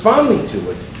 not responding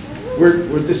to it,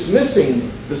 we're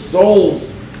dismissing the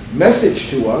soul's message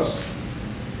to us,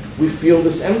 we feel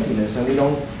this emptiness and we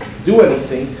don't do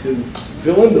anything to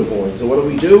fill in the void. So what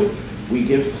do? We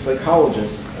give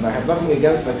psychologists, and I have nothing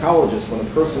against psychologists. When a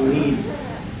person needs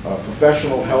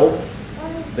professional help,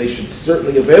 they should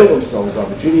certainly avail themselves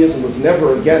of it. Judaism was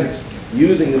never against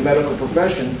using the medical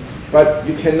profession, but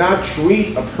you cannot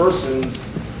treat a person's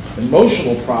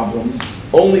emotional problems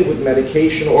only with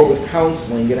medication or with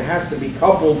counseling. It has to be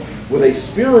coupled with a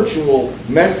spiritual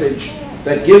message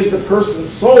that gives the person's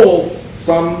soul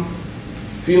some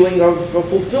feeling of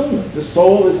fulfillment. The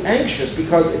soul is anxious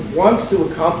because it wants to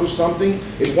accomplish something.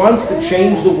 It wants to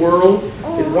change the world.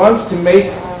 It wants to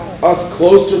make us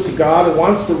closer to God. It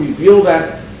wants to reveal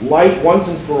that light once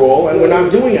and for all, and we're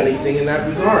not doing anything in that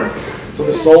regard. So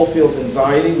the soul feels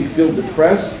anxiety, we feel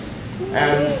depressed,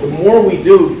 and the more we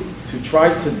do to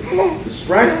try to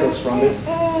distract us from it,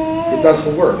 it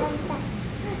doesn't work.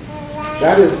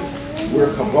 That is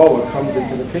where Kabbalah comes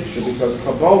into the picture, because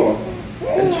Kabbalah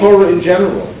and Torah in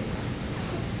general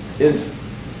is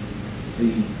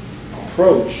the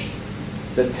approach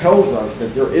that tells us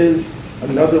that there is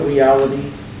another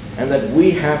reality and that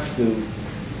we have to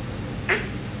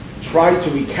try to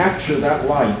recapture that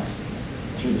light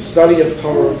through the study of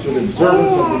Torah, through the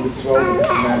observance of the mitzvot and the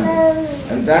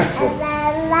commandments. And that's what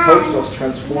helps us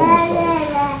transform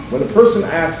ourselves. When a person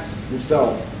asks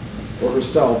himself or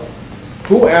herself,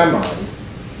 who am I?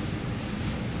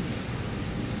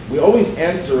 We always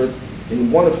answer it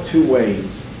in one of two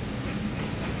ways.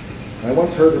 I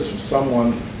once heard this from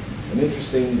someone, an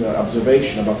interesting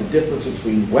observation about the difference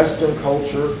between Western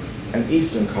culture and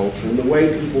Eastern culture and the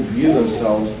way people view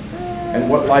themselves and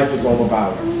what life is all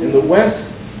about. In the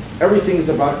West, everything is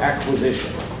about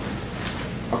acquisition,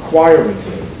 acquiring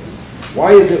things.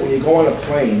 Why is it when you go on a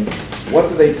plane, what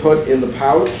do they put in the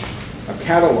pouch? A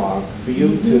catalog for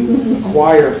you to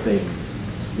acquire things.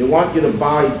 They want you to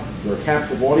buy. You're a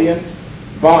captive audience.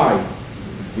 Buy.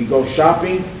 We go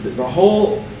shopping. The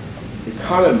whole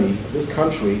economy of this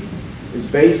country is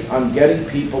based on getting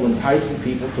people, enticing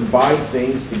people to buy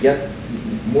things, to get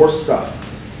more stuff.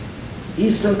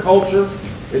 Eastern culture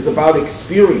is about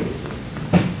experiences.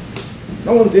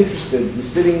 No one's interested. You're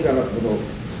sitting on with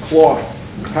a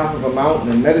cloth on top of a mountain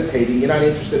and meditating. You're not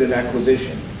interested in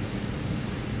acquisition.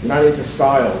 You're not into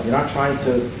styles. You're not trying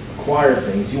to acquire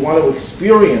things. You want to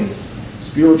experience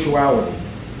spirituality.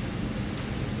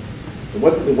 So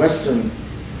what do the Western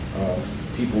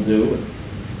people do?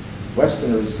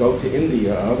 Westerners go to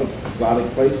India and other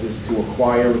exotic places to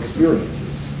acquire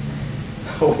experiences.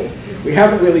 So we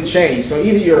haven't really changed. So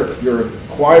either you're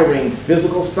acquiring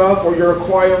physical stuff or you're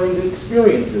acquiring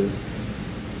experiences,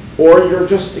 or you're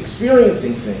just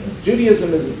experiencing things.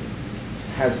 Judaism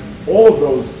has all of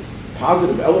those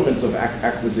positive elements of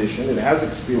acquisition. It has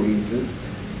experiences,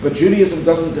 but Judaism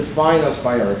doesn't define us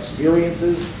by our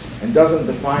experiences and doesn't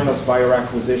define us by our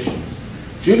acquisitions.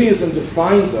 Judaism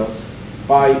defines us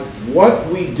by what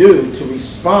we do to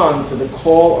respond to the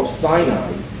call of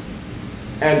Sinai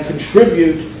and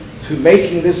contribute to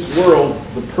making this world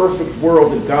the perfect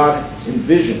world that God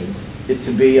envisioned it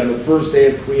to be on the first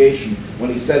day of creation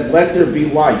when he said, "Let there be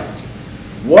light."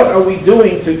 What are we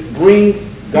doing to bring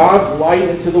God's light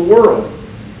into the world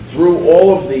through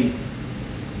all of the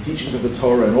teachings of the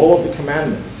Torah and all of the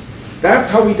commandments? That's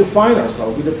how we define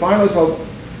ourselves. We define ourselves,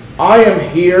 I am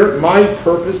here, my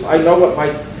purpose, I know what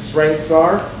my strengths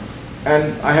are,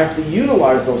 and I have to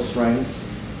utilize those strengths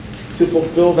to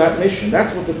fulfill that mission.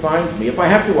 That's what defines me. If I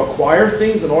have to acquire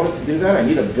things in order to do that, I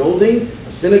need a building,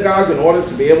 a synagogue in order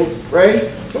to be able to pray,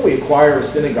 so we acquire a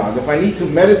synagogue. If I need to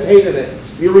meditate and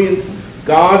experience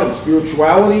God and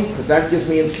spirituality, because that gives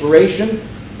me inspiration,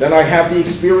 then I have the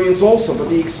experience also. But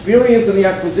the experience and the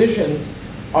acquisitions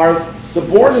are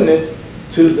subordinate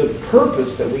to the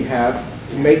purpose that we have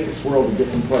to make this world a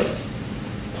different place.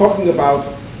 Talking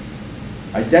about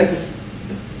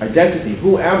identity,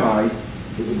 who am I,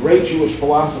 is a great Jewish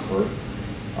philosopher.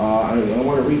 I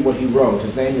want to read what he wrote.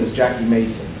 His name is Jackie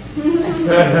Mason.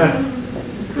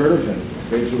 Heard of him?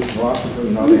 Great Jewish philosopher.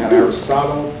 You know, they had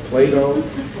Aristotle, Plato,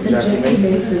 Jackie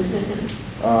Mason.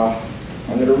 I'm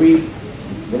going to read,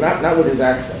 but not with his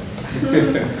accent.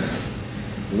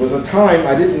 There was a time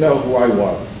I didn't know who I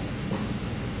was.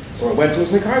 So I went to a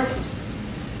psychiatrist.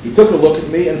 He took a look at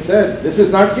me and said, "This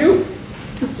is not you."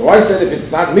 So I said, "If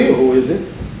it's not me, who is it?"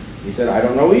 He said, "I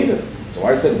don't know either." So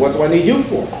I said, "What do I need you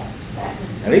for?"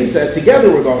 And he said, "Together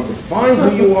we're going to find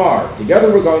who you are.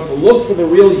 Together we're going to look for the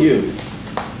real you."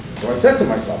 So I said to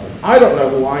myself, if I don't know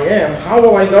who I am, how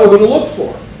will I know who to look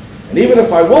for? And even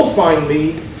if I will find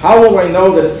me, how will I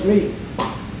know that it's me?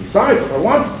 Besides, if I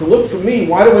wanted to look for me,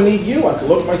 why do I need you? I can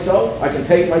look myself. I can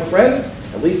take my friends.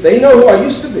 At least they know who I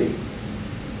used to be.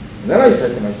 And then I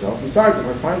said to myself, besides, if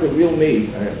I find the real me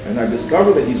and I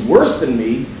discover that he's worse than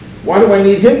me, why do I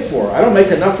need him for? I don't make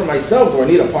enough for myself. Do I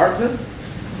need a partner?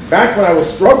 Back when I was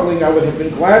struggling, I would have been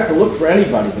glad to look for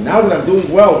anybody. But now that I'm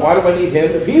doing well, why do I need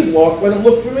him? If he's lost, let him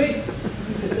look for me.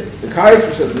 The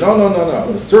psychiatrist says, no.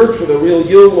 The search for the real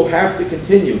you will have to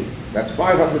continue. That's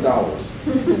 $500.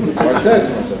 So I said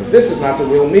to myself, if this is not the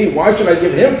real me, why should I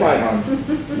give him $500?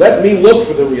 Let me look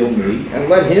for the real me and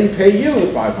let him pay you the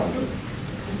 $500.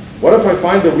 What if I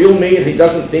find the real me and he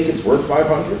doesn't think it's worth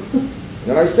 $500?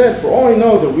 Then I said, for all I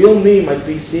know, the real me might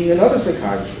be seeing another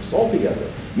psychiatrist altogether.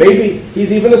 Maybe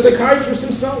he's even a psychiatrist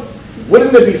himself.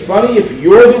 Wouldn't it be funny if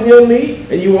you're the real me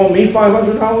and you owe me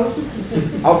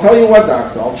 $500? I'll tell you what,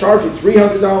 doctor, I'll charge you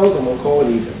 $300 and we'll call it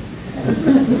even.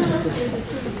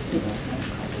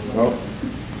 So,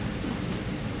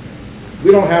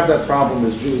 we don't have that problem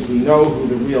as Jews. We know who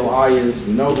the real I is.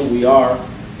 We know who we are.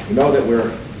 We know that we're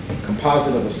a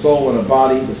composite of a soul and a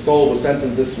body. The soul was sent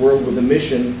into this world with a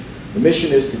mission. The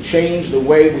mission is to change the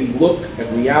way we look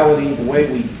at reality, the way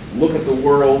we look at the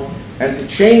world, and to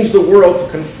change the world to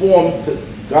conform to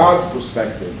God's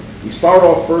perspective. We start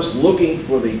off first looking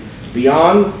for the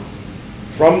beyond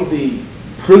from the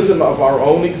prism of our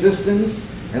own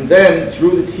existence, and then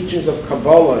through the teachings of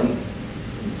Kabbalah,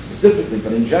 specifically,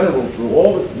 but in general, through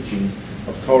all the teachings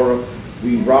of Torah,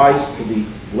 we rise to the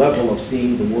level of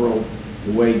seeing the world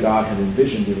the way God had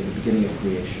envisioned it in the beginning of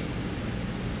creation.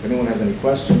 If anyone has any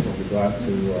questions, I'll be glad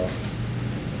to...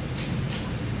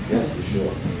 Yes,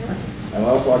 Yeshua. I'd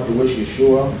also like to wish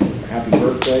Yeshua a happy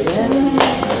birthday.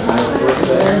 Happy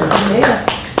birthday.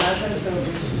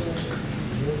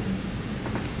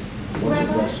 So what's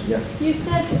your question? Yes. You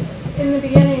said in the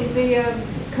beginning the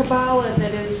Kabbalah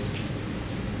that is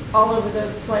all over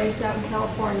the place out in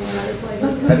California and other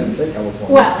places. I didn't say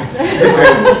California.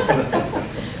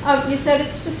 Well, you said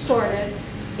it's distorted.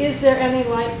 Is there any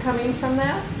light coming from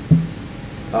that?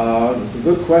 It's a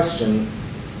good question.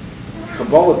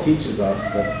 Kabbalah teaches us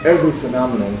that every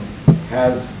phenomenon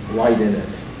has light in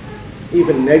it.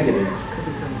 Even negative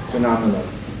phenomena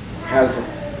has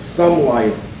some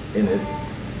light in it.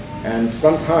 And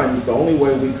sometimes the only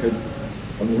way we could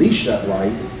unleash that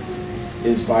light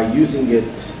is by using it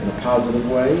in a positive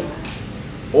way,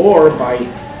 or by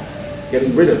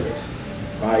getting rid of it,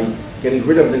 by getting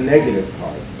rid of the negative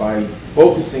part, by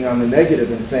focusing on the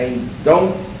negative and saying,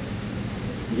 don't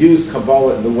use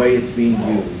Kabbalah in the way it's being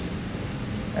used,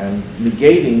 and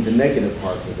negating the negative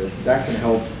parts of it. That can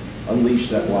help unleash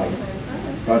that light.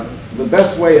 But the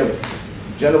best way of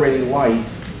generating light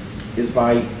is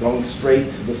by going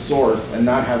straight to the source and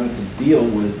not having to deal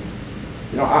with,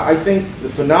 I think the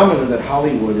phenomenon that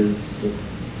Hollywood is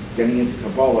getting into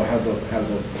Kabbalah has a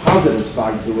positive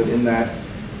side to it, in that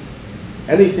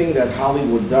anything that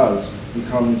Hollywood does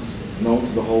becomes known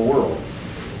to the whole world.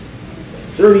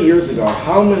 30 years ago,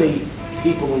 how many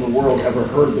people in the world ever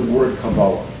heard the word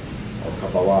Kabbalah, or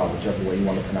Kabbalah, whichever way you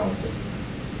want to pronounce it?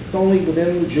 It's only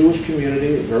within the Jewish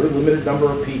community, a very limited number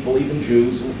of people, even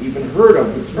Jews, who even heard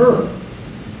of the term.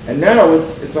 And now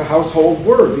it's a household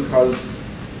word, because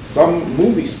some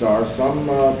movie star, some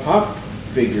pop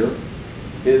figure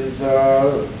is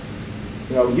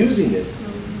using it.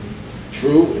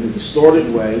 True, in a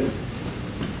distorted way,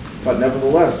 but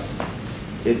nevertheless,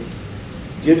 it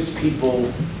gives people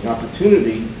an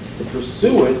opportunity to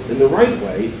pursue it in the right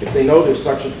way if they know there's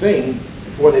such a thing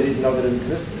before they didn't know that it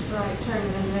existed. Right,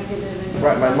 turning the negative into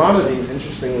Right, Maimonides,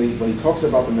 interestingly, when he talks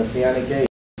about the Messianic age,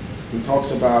 he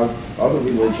talks about other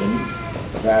religions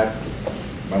that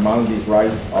Maimonides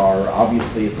writes are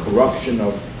obviously a corruption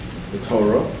of the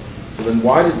Torah. So then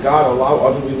why did God allow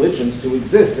other religions to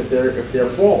exist if they're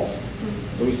false?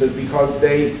 So he says, because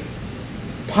they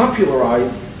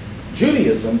popularized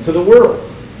Judaism to the world.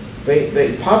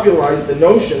 They popularized the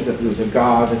notions that there's a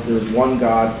God, that there's one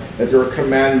God, that there are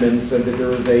commandments, and that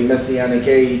there is a Messianic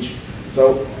age.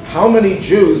 So how many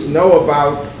Jews know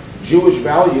about Jewish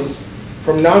values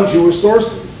from non-Jewish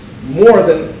sources? More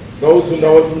than those who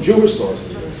know it from Jewish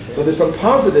sources. So there's some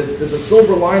positive, there's a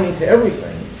silver lining to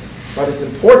everything. But it's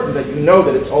important that you know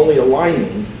that it's only a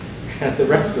lining, and the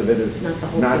rest of it is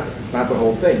it's not the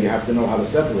whole thing. You have to know how to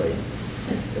separate.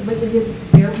 But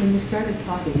when you started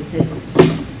talking, you said,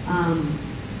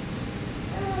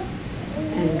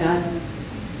 and God,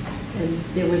 and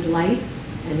there was light,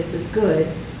 and it was good,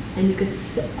 and you could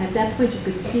at that point you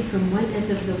could see from one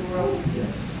end of the world.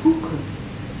 Yes. Who could?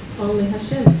 only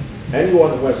Hashem.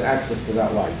 Anyone who has access to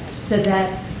that light. To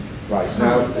that. Right.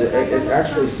 Now, it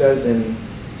actually says in,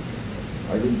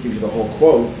 I didn't give you the whole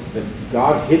quote, that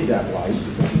God hid that light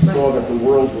because he saw that the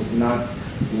world was not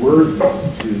worthy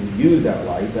to use that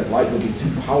light. That light would be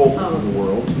too powerful for the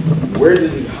world. Where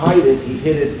did he hide it? He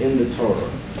hid it in the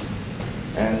Torah.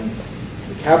 And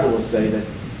the Kabbalists say that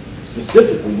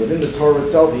specifically within the Torah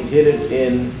itself, he hid it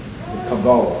in the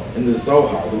Kabbalah, in the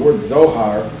Zohar. The word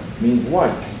Zohar means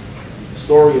light. The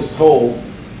story is told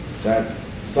that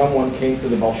someone came to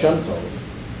the Baal Shem Tov,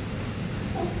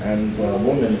 and a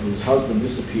woman whose husband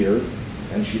disappeared,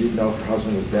 and she didn't know if her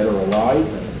husband was dead or alive,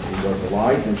 and if he was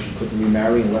alive, then she couldn't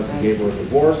remarry unless he gave her a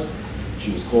divorce.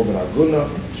 She was called an Aguna.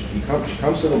 She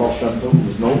comes to the Baal Shem Tov, who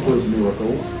was known for his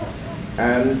miracles,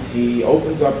 and he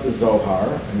opens up the Zohar,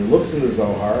 and he looks in the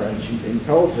Zohar, and he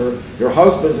tells her, your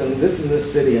husband's in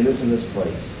this city, and this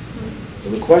place. So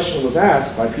the question was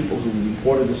asked by people who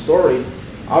reported the story.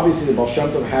 Obviously, the Baal Shem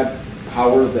Tov had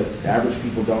powers that average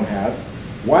people don't have.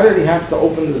 Why did he have to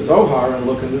open the Zohar and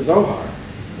look in the Zohar?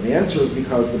 And the answer is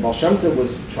because the Baal Shem Tov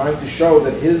was trying to show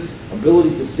that his ability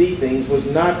to see things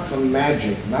was not some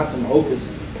magic, not some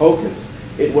hocus pocus.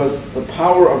 It was the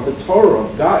power of the Torah,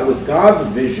 of God. It was God's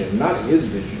vision, not his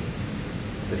vision.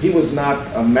 But he was not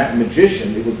a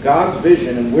magician. It was God's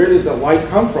vision. And where does the light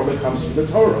come from? It comes from the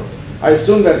Torah. I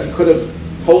assume that he could have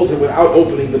told her without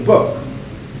opening the book,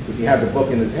 because he had the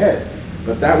book in his head.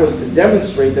 But that was to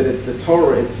demonstrate that it's the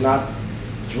Torah, it's not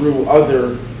through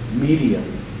other media.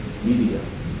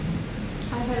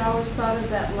 I had always thought of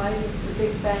that light as the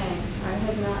Big Bang. I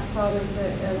had not thought of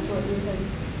it as what you had.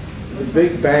 The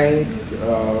Big Bang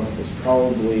was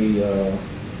probably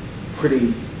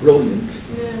pretty brilliant.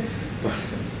 Yeah. But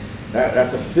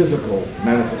that's a physical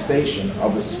manifestation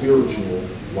of a spiritual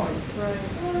light. Right.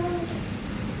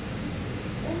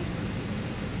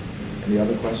 Any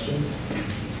other questions?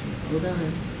 Hold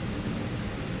on.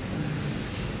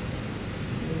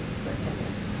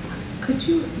 Could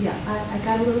you, I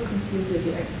got a little confused with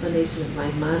your explanation of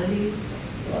Maimonides'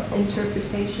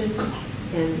 interpretation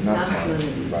and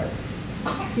Nachmanides.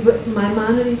 Right.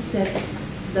 Maimonides said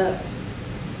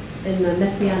in the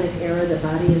Messianic era, the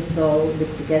body and soul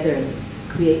live together and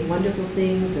create wonderful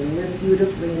things and live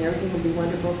beautifully and everything will be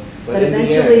wonderful. But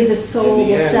eventually the soul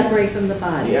will separate from the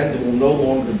body. In the end, there will no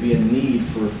longer be a need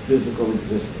for a physical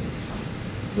existence.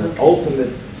 The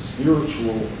ultimate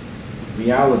spiritual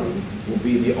reality will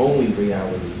be the only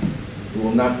reality. There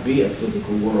will not be a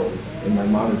physical world, in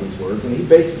Maimonides' words, and he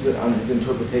bases it on his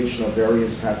interpretation of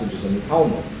various passages in the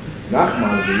Talmud.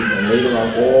 Nachmanides, and later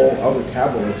on all other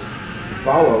Kabbalists who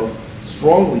followed,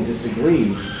 strongly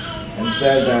disagreed and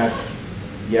said that,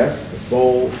 yes, the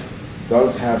soul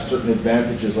does have certain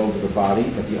advantages over the body,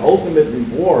 but the ultimate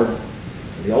reward,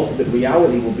 the ultimate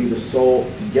reality will be the soul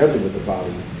together with the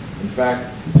body. In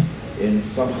fact, in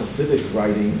some Hasidic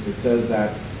writings, it says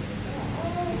that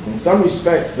in some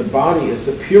respects, the body is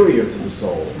superior to the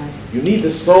soul. You need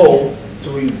the soul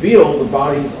to reveal the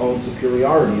body's own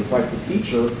superiority. It's like the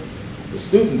teacher, the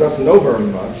student doesn't know very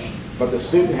much, but the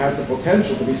student has the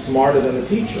potential to be smarter than the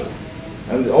teacher.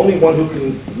 And the only one who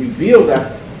can reveal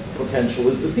that potential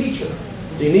is the teacher.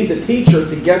 So you need the teacher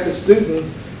to get the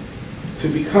student to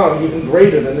become even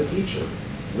greater than the teacher.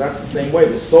 So that's the same way.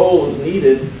 The soul is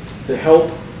needed to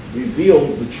help reveal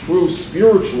the true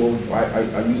spiritual,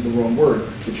 I use the wrong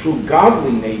word, the true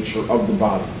godly nature of the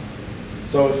body.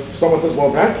 So if someone says, well,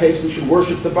 in that case, we should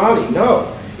worship the body.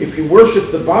 No. If you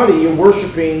worship the body, you're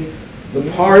worshiping the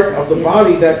part of the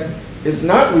body that is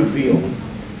not revealed,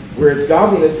 where its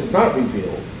godliness is not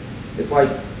revealed. It's like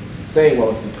saying, well,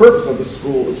 if the purpose of the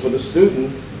school is for the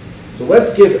student, so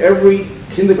let's give every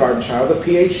kindergarten child a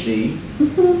PhD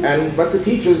and let the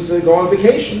teachers go on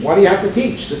vacation. Why do you have to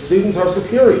teach? The students are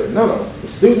superior. No. The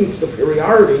students'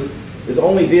 superiority is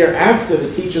only there after the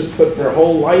teachers put their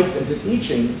whole life into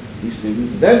teaching these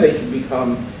students. Then they can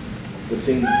become the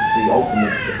things, the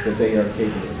ultimate that they are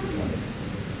capable of becoming.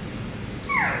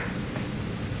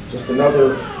 Just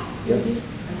another, yes?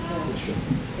 Sure.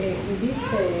 In this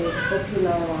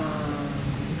popular,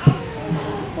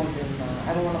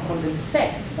 I don't want to call them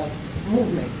sect, but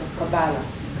movements of Kabbalah,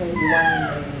 okay, the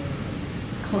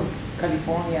one in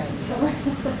California,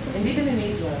 and even in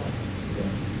Israel,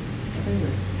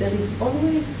 there is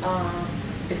always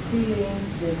a feeling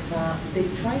that they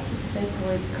try to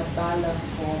separate Kabbalah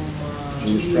from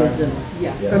Jewish practice.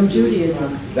 Yeah, Yes. From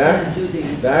Judaism.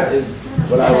 That is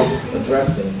what I was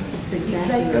addressing.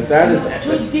 Exactly. That is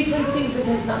two different things that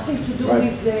has nothing to do Right.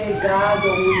 with God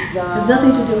or with. Has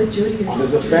nothing to do with Judaism.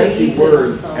 There's a fancy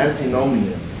word,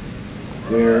 antinomian,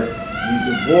 where you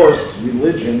divorce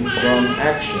religion from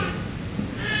action.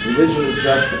 Religion is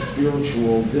just a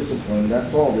spiritual discipline,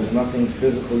 that's all. There's nothing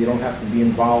physical, you don't have to be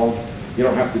involved, you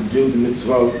don't have to do the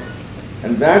mitzvot.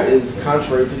 And that is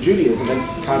contrary to Judaism, and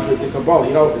it's contrary to Kabbalah.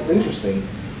 You know, it's interesting.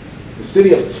 The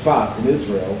city of Tzfat in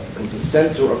Israel was the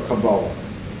center of Kabbalah.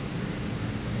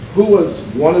 Who was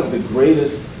one of the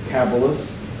greatest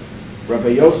Kabbalists? Rabbi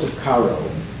Yosef Karo.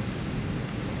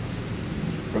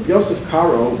 Rabbi Yosef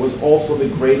Karo was also the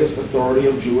greatest authority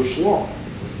of Jewish law.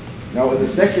 Now, in the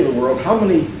secular world, how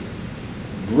many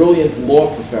brilliant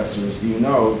law professors do you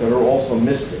know that are also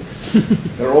mystics,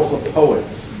 that are also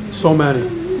poets? So many.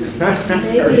 Not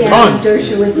very Maybe Tons.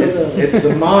 Dershowitz a little. It's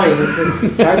the mind,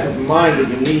 the type of mind that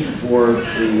you need for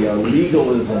the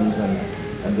legalisms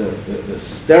and the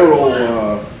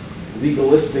sterile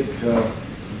legalistic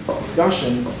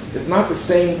discussion is not the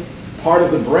same part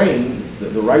of the brain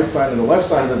the right side and the left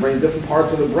side of the brain, different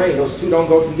parts of the brain. Those two don't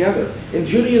go together. In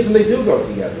Judaism, they do go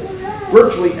together.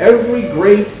 Virtually every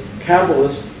great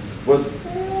Kabbalist was,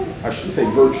 I shouldn't say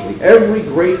virtually, every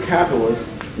great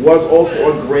Kabbalist was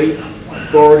also a great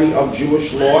authority of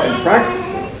Jewish law and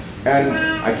practiced it. And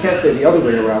I can't say the other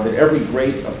way around, that every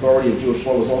great authority of Jewish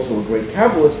law was also a great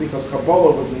Kabbalist, because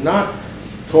Kabbalah was not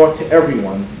taught to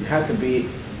everyone. You had to be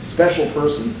a special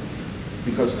person,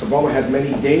 because Kabbalah had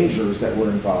many dangers that were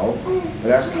involved.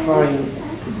 But as time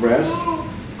progressed,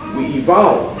 we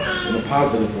evolved in a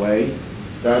positive way,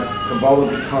 that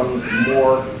Kabbalah becomes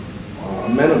more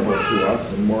amenable to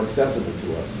us and more accessible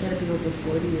to us. You had to be over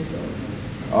 40 years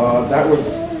old.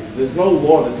 There's no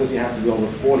law that says you have to be over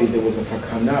 40. There was a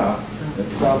takana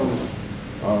that some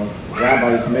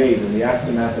rabbis made in the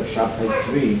aftermath of Shabtai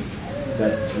Tzvi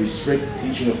that restrict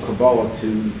teaching of Kabbalah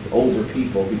to older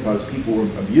people because people were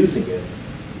abusing it.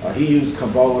 He used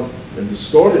Kabbalah and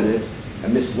distorted it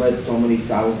and misled so many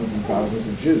thousands and thousands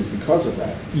of Jews because of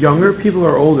that. Younger people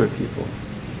or older people?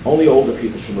 Only older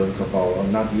people should learn Kabbalah,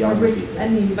 not the younger people. I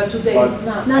mean, But today But it's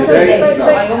not. Not today today. it's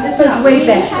not. This was way We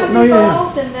back. have No, yeah, yeah.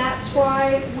 evolved, and that's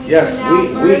why we Yes,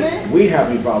 can now learn it? we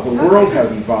have evolved. The world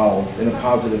has evolved in a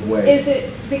positive way. Is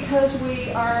it because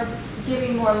we are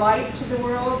giving more light to the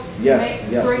world? Yes,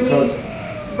 yes,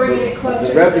 because bringing it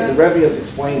closer the to Rebbe has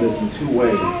explained this in two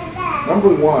ways.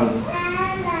 Number one,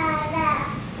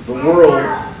 the world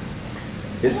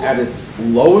is at its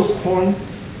lowest point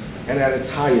and at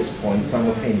its highest point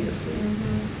simultaneously.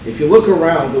 If you look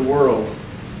around the world,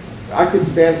 I could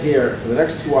stand here for the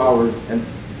next 2 hours and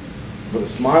with a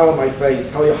smile on my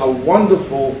face tell you how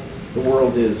wonderful the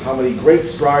world is, how many great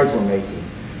strides we're making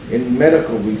in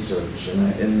medical research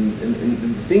and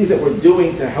in things that we're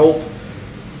doing to help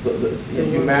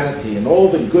humanity, and all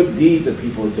the good deeds that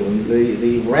people are doing,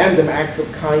 the random acts of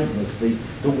kindness,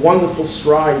 the wonderful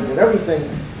strides and everything,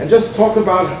 and just talk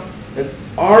about that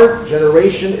our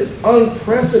generation is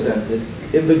unprecedented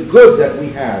in the good that we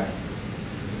have.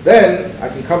 Then I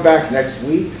can come back next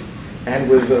week and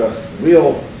with a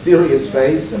real serious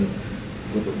face and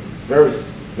with a very,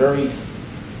 very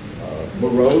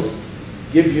morose,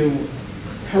 give you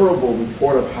a terrible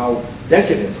report of how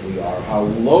decadent we are, how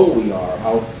low we are,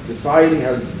 how society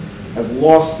has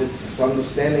lost its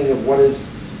understanding of what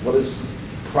is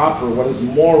proper, what is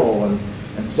moral,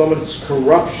 and so much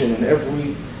corruption in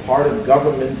every part of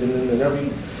government and in every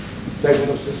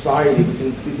segment of society. We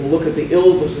can look at the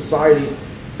ills of society,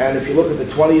 and if you look at the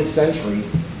 20th century,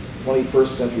 21st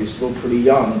century is still pretty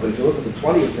young, but if you look at the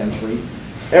 20th century,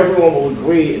 everyone will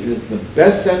agree it is the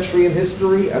best century in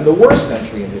history and the worst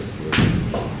century in history.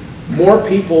 More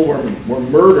people were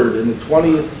murdered in the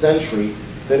 20th century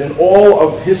than in all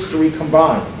of history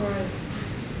combined.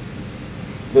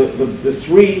 Right. The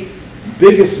three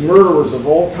biggest murderers of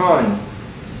all time,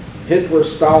 Hitler,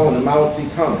 Stalin, and Mao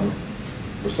Zedong,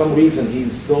 for some reason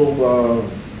he's still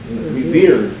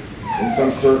revered in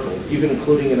some circles, even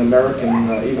including in American,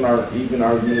 even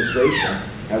our administration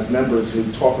has members who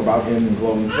talk about him in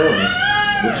glowing terms,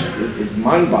 which is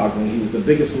mind-boggling. He was the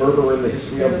biggest murderer in the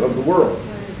history of the world.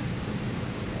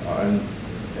 And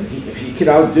if he could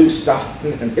outdo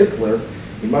Stalin and Hitler,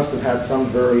 he must have had some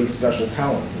very special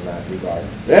talent in that regard.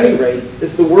 At any rate,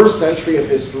 it's the worst century of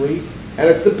history, and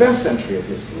it's the best century of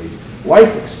history.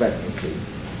 Life expectancy.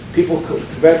 People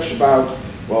kvetch about,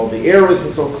 well, the air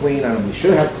isn't so clean, and we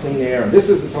should have clean air, and this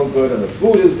isn't so good, and the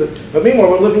food is but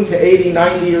meanwhile, we're living to 80,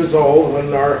 90 years old,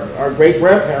 when our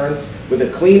great-grandparents with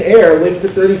a clean air lived to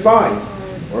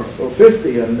 35 or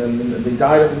 50, and then they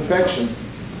died of infections.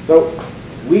 So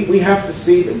we have to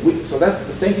see that so that's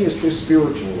the same thing is true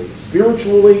spiritually.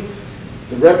 Spiritually,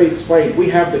 the Rebbe explained, we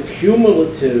have the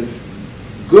cumulative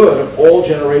good of all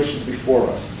generations before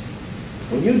us.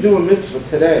 When you do a mitzvah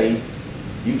today,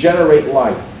 you generate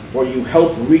light, or you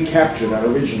help recapture that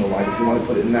original light, if you want to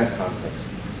put it in that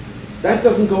context. That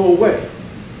doesn't go away.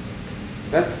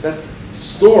 That's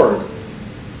stored.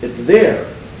 It's there.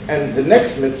 And the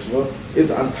next mitzvah is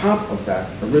on top of that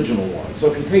original one.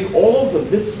 So if you take all of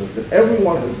the mitzvahs that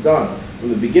everyone has done from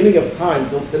the beginning of time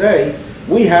till today,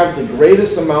 we have the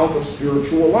greatest amount of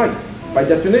spiritual light. By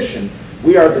definition,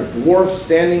 we are the dwarfs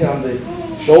standing on the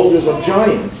shoulders of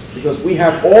giants, because we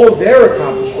have all of their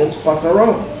accomplishments plus our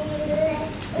own.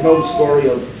 You know the story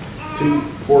of two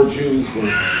poor Jews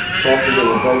were talking, they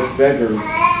were both beggars,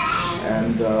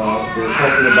 and they were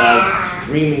talking about,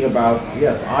 dreaming about,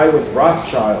 yeah, if I was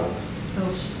Rothschild,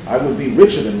 I would be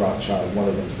richer than Rothschild, one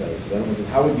of them says. The other one says,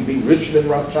 how would you be richer than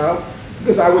Rothschild?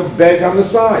 Because I would beg on the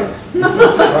side. So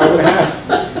I would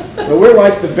have. So we're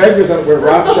like the beggars that we're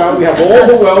Rothschild. We have all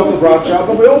the wealth of Rothschild,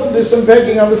 but we also do some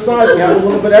begging on the side. We have a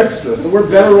little bit extra. So we're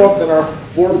better off than our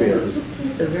forebears.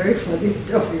 It's a very funny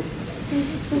story.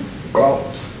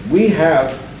 Well, we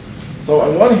have, so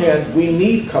on one hand, we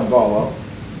need Kabbalah,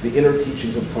 the inner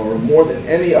teachings of Torah, more than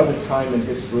any other time in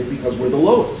history because we're the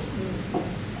lowest.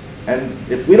 And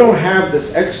if we don't have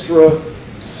this extra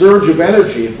surge of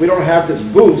energy, if we don't have this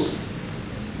boost,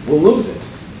 we'll lose it.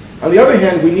 On the other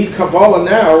hand, we need Kabbalah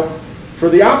now for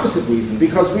the opposite reason,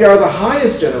 because we are the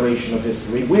highest generation of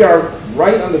history. We are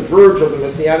right on the verge of the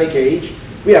Messianic age.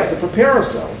 We have to prepare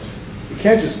ourselves. We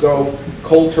can't just go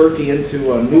cold turkey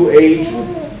into a new age,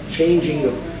 changing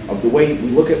of the way we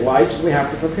look at life, so we have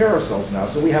to prepare ourselves now.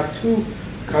 So we have two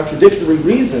contradictory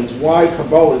reasons why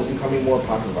Kabbalah is becoming more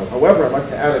popularized. However, I'd like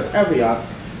to add a caveat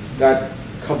that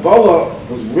Kabbalah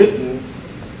was written,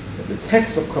 the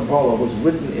text of Kabbalah was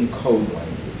written in code language.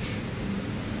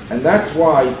 And that's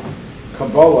why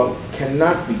Kabbalah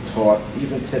cannot be taught,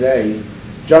 even today,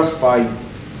 just by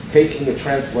taking a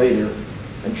translator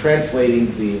and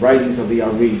translating the writings of the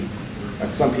Ari,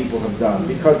 as some people have done,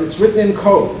 because it's written in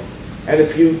code. And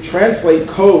if you translate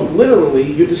code literally,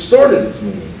 you distorted its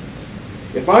meaning.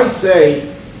 If I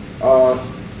say,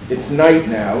 it's night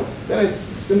now, then it's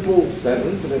a simple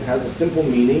sentence and it has a simple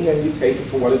meaning and you take it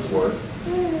for what it's worth.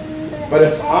 But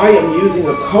if I am using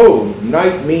a code,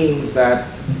 night means that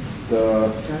the,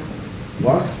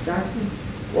 what? Darkness.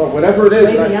 Well, whatever it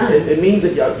is, Way it means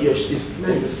that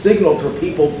it's a signal for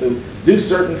people to do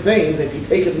certain things. If you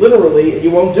take it literally,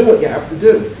 you won't do what you have to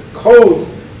do. Code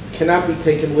cannot be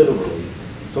taken literally.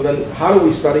 So then how do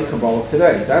we study Kabbalah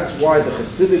today? That's why the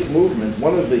Hasidic movement,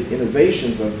 one of the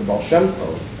innovations of the Baal Shem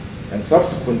Tov and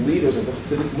subsequent leaders of the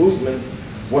Hasidic movement,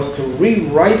 was to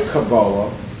rewrite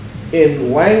Kabbalah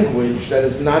in language that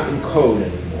is not in code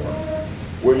anymore.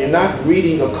 Where you're not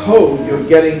reading a code, you're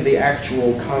getting the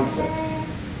actual concepts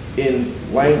in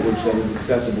language that is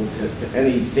accessible to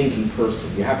any thinking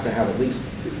person. You have to have at least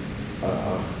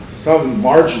some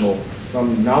marginal,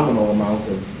 some nominal amount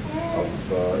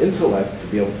of intellect to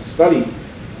be able to study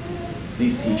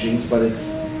these teachings, but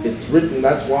it's written.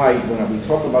 That's why when we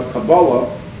talk about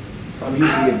Kabbalah, I'm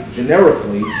using it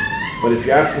generically, but if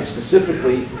you ask me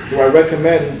specifically, do I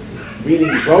recommend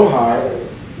reading Zohar?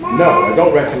 No, I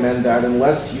don't recommend that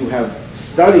unless you have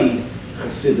studied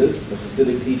Hasidus, the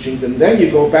Hasidic teachings, and then you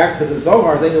go back to the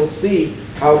Zohar, then you'll see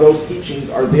how those teachings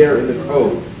are there in the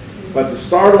code. But to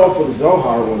start off with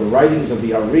Zohar or the writings of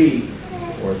the Ari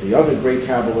or the other great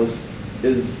Kabbalists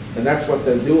and that's what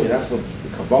they're doing, that's what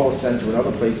the Kabbalah Center and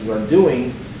other places are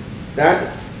doing,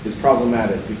 that is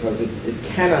problematic because it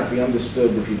cannot be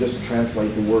understood if you just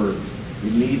translate the words. You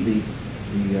need the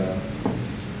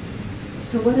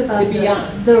So what about The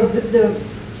beyond.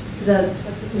 the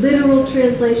literal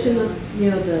translation of,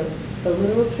 the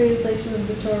literal translation of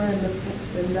the Torah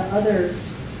and the other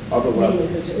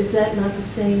levels. Is that not the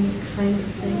same kind of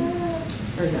thing,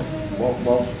 or no?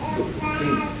 Well,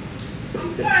 see,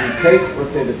 if we take,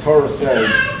 let's say the Torah says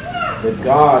that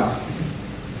God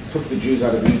took the Jews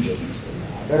out of Egypt,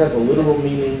 that has a literal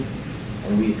meaning,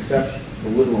 and we accept the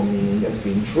literal meaning as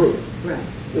being true. Right.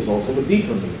 There's also a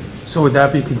deeper meaning. So would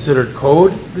that be considered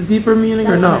code, the deeper meaning,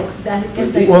 or no?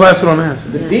 Well, that's what I'm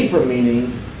asking. The deeper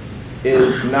meaning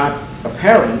is not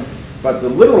apparent, but the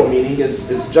literal meaning is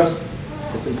just,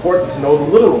 it's important to know the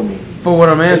literal meaning. But what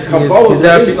I'm asking In Kabbalah, is,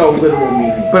 there is no literal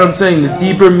meaning. but I'm saying the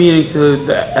deeper meaning to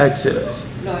the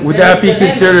Exodus, No, would there that is be the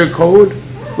considered code?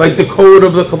 Like the code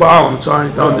of the Kabbalah, I'm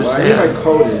trying to What I mean understand. by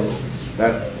code is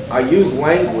that I use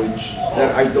language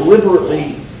that I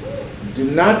deliberately do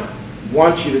not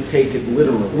want you to take it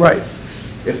literally. Right.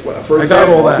 If, for I got all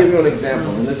example, that. I'll give you an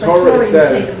example. In the But Torah Torah, it you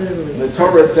says, take it literally. in the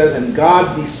Torah it says, and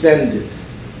God descended.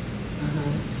 Uh-huh.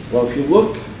 Well, if you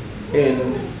look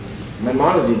in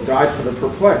Maimonides' Guide for the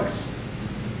Perplexed,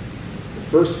 the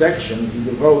first section he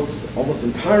devotes almost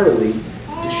entirely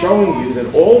to showing you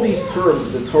that all these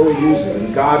terms that the Torah uses,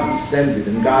 and God descended,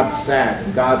 and God sat,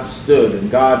 and God stood,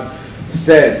 and God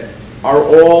said, are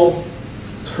all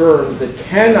terms that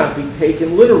cannot be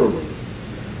taken literally.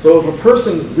 So if a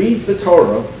person reads the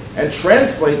Torah and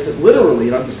translates it literally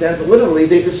and understands it literally,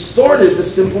 they distorted the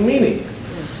simple meaning.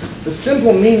 The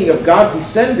simple meaning of God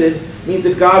descended means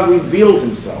that God revealed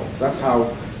himself. That's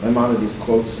how Maimonides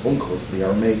quotes Unclus, the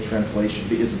Aramaic translation,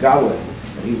 the Isgale,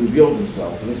 and he revealed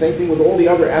himself. And the same thing with all the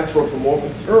other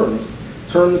anthropomorphic terms,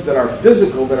 terms that are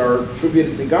physical, that are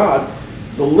attributed to God.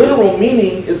 The literal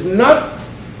meaning is not,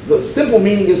 the simple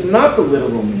meaning is not the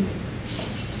literal meaning.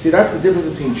 See, that's the difference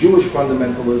between Jewish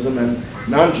fundamentalism and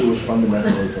non-Jewish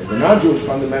fundamentalism. The non-Jewish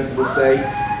fundamentalists say,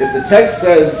 if the text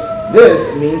says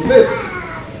this, it means this.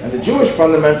 And the Jewish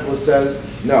fundamentalist says,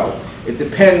 no, it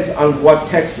depends on what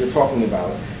text you're talking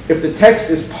about. If the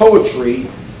text is poetry,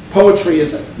 poetry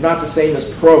is not the same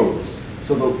as prose.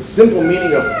 So the simple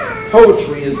meaning of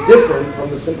poetry is different from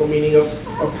the simple meaning of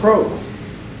prose.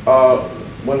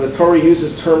 When the Torah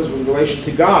uses terms in relation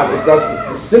to God,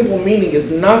 the simple meaning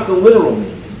is not the literal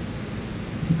meaning.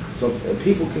 So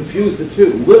people confuse the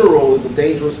two. Literal is a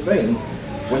dangerous thing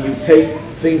when you take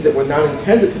things that were not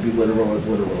intended to be literal as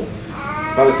literal.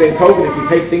 By the same token, if you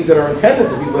take things that are intended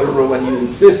to be literal and you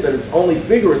insist that it's only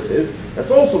figurative, that's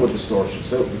also a distortion.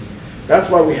 So that's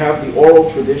why we have the oral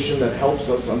tradition that helps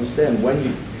us understand when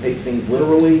you take things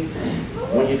literally,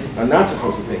 when you are not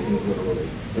supposed to take things literally.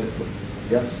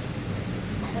 Yes?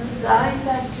 Going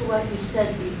back to what you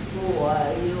said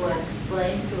before, you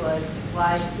explained to us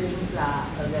why things are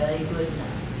very good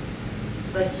now.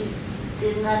 But you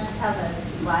did not tell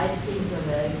us why things are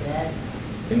very bad.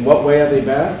 In what way are they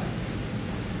bad?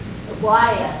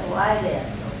 Why they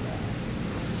are so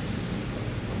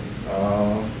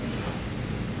bad?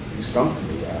 You stumped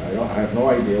me. I have no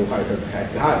idea why they're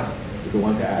bad. God is the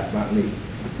one to ask, not me.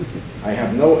 I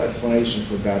have no explanation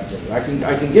for bad things.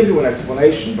 I can give you an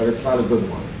explanation, but it's not a good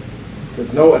one.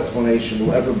 Because no explanation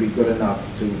will ever be good enough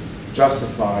to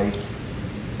justify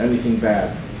anything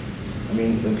bad. I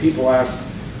mean, when people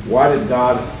ask, why did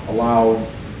God allow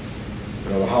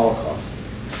the Holocaust?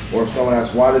 Or if someone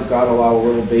asks, why does God allow a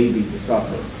little baby to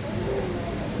suffer?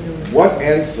 What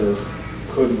answer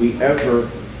could we ever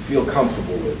feel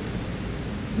comfortable with?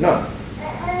 None.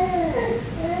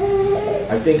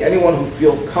 I think anyone who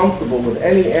feels comfortable with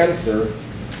any answer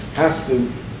has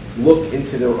to look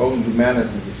into their own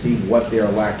humanity to see what they are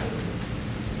lacking.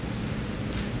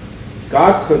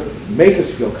 God could make us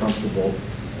feel comfortable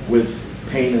with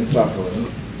pain and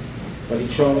suffering, but He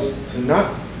chose to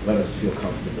not let us feel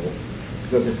comfortable.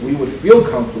 Because if we would feel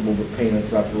comfortable with pain and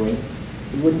suffering,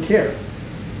 we wouldn't care.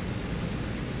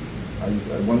 I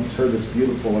once heard this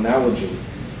beautiful analogy.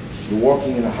 You're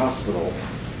walking in a hospital,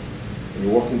 and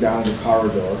you're walking down the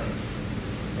corridor,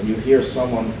 and you hear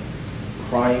someone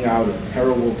crying out in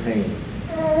terrible pain,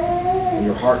 and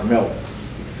your heart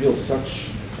melts. You feel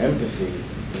such empathy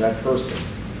for that person.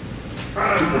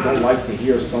 People don't like to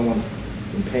hear someone's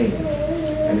in pain,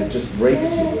 and it just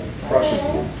breaks you, it crushes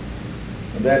you.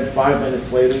 And then 5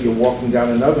 minutes later, you're walking down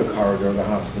another corridor of the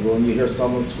hospital, and you hear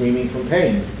someone screaming from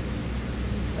pain,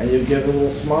 and you give a little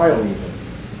smile even.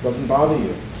 It doesn't bother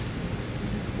you.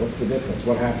 What's the difference?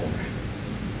 What happened?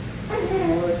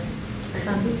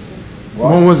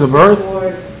 One was a birth?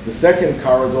 The second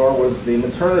corridor was the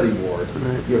maternity ward.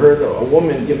 Right. You heard a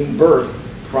woman giving birth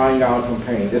crying out from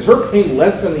pain. Is her pain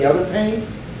less than the other pain?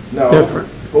 No. Different.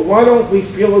 But why don't we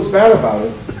feel as bad about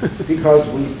it? Because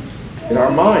in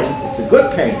our mind, it's a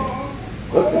good pain.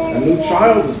 Look, a new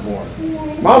child is born.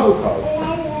 Mazel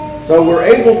tov. So we're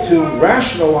able to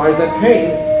rationalize that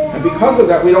pain, and because of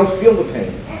that, we don't feel the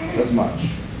pain as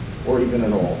much, or even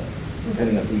at all,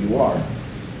 depending on who you are.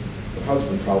 The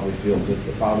husband probably feels it,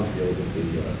 the father feels it,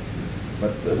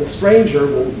 but the stranger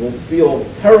will feel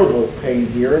terrible pain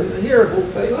here, and here we'll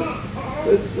say, oh,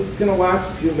 it's going to last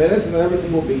a few minutes, and then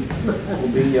everything will be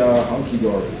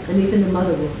hunky-dory. And even the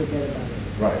mother will forget about it.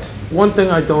 Right. One thing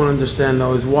I don't understand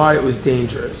though is why it was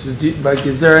dangerous.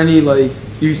 Is there any you why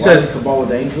said? Is Kabbalah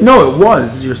dangerous? No, it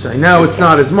was. You're saying now it's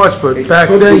not as much, but back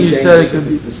then you said it could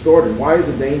be. It's distorted. Why is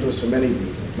it dangerous for many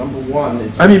reasons? Number one,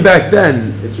 back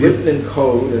then it's written in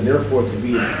code, and therefore it can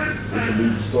be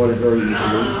distorted very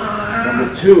easily.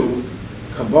 Number two,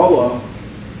 Kabbalah,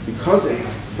 because it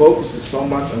focuses so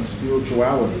much on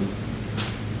spirituality,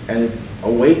 and it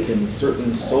awakens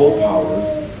certain soul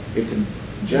powers, it can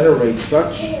generate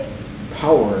such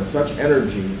power and such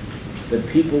energy that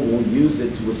people will use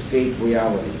it to escape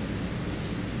reality.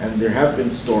 And there have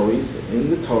been stories in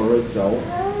the Torah itself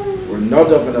where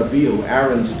Nadav and Avihu,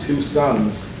 Aaron's two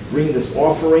sons, bring this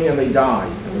offering and they die.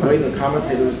 And the way the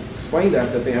commentators explain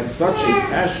that they had such a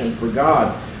passion for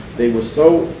God, they were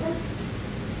so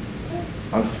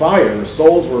on fire, their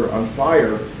souls were on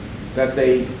fire, that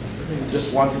they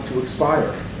just wanted to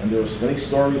expire. And there's many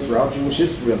stories throughout Jewish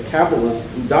history of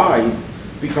Kabbalists who died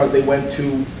because they went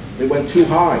too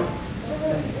high.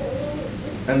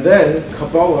 And then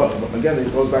Kabbalah, again,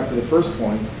 it goes back to the first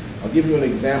point. I'll give you an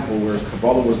example where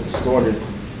Kabbalah was distorted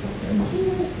and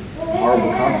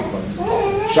horrible consequences.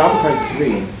 Shabbatai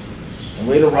Tzvi, and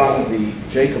later on the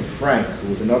Jacob Frank, who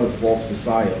was another false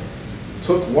messiah,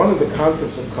 took one of the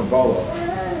concepts of Kabbalah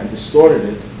and distorted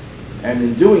it, and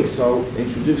in doing so,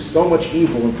 introduced so much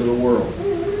evil into the world.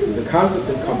 There's a concept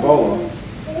in Kabbalah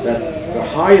that the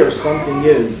higher something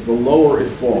is, the lower it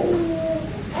falls.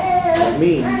 It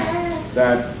means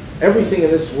that everything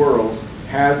in this world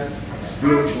has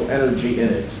spiritual energy in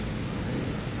it.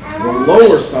 The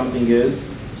lower something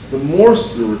is, the more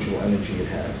spiritual energy it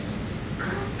has.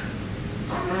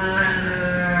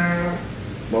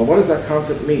 Well, what does that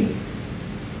concept mean?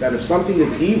 That if something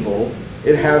is evil,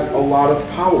 it has a lot of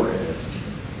power in it.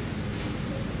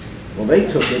 Well, they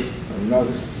took it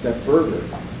another step further,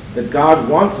 that God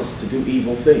wants us to do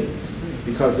evil things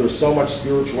because there's so much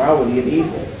spirituality in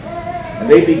evil. And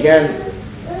they began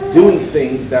doing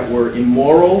things that were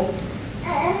immoral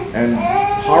and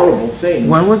horrible things.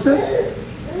 When was this?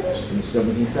 In the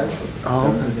 17th century, Oh,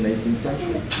 okay. 17th and 18th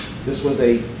century. This was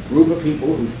a group of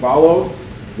people who followed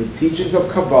the teachings of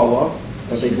Kabbalah,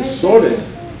 but they distorted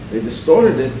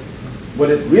it. What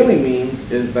it really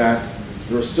means is that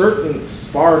there are certain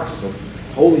sparks of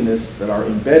holiness that are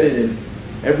embedded in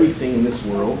everything in this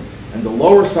world, and the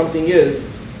lower something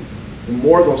is, the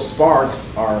more those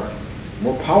sparks are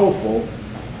more powerful,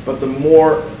 but the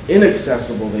more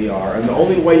inaccessible they are. And the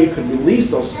only way you can release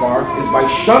those sparks is by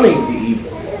shunning the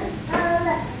evil.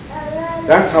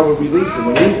 That's how we release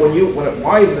it.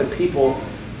 Why is it that people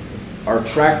are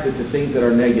attracted to things that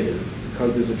are negative?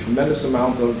 Because there's a tremendous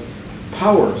amount of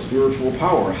power, spiritual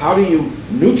power. How do you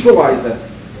neutralize that,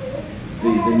 the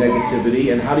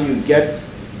negativity, and how do you get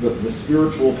the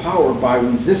spiritual power? By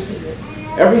resisting it.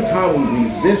 Every time we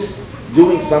resist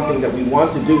doing something that we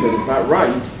want to do that is not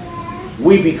right,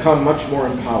 we become much more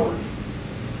empowered.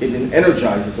 It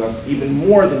energizes us even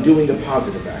more than doing a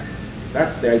positive act.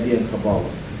 That's the idea in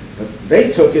Kabbalah. But they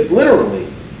took it literally,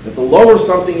 that the lower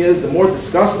something is, the more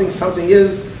disgusting something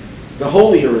is, the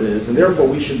holier it is, and therefore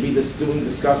we should be doing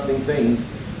disgusting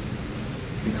things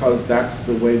because that's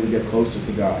the way we get closer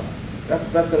to God.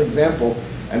 That's an example,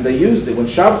 and they used it when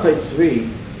Shabbatai Tzvi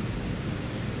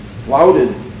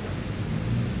flouted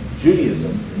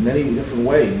Judaism in many different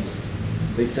ways.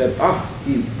 They said,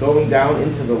 he's going down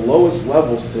into the lowest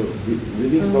levels to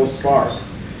release those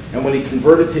sparks. And when he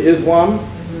converted to Islam,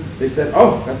 they said,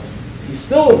 he's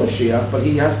still a Mashiach, but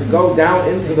he has to go down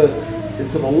into the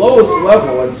lowest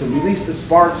level and to release the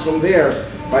sparks from there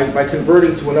by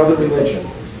converting to another religion.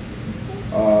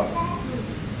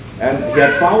 And he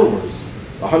had followers.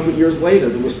 100 years later,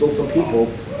 there were still some people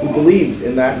who believed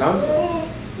in that nonsense.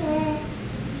 Okay,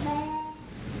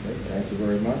 thank you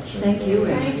very much. Thank you.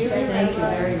 Thank you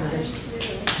very much.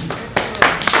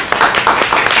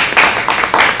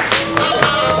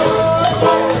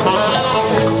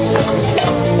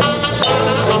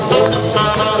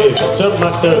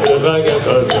 שמעת ברגע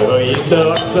כל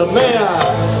יתרח שמח,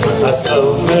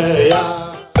 השמח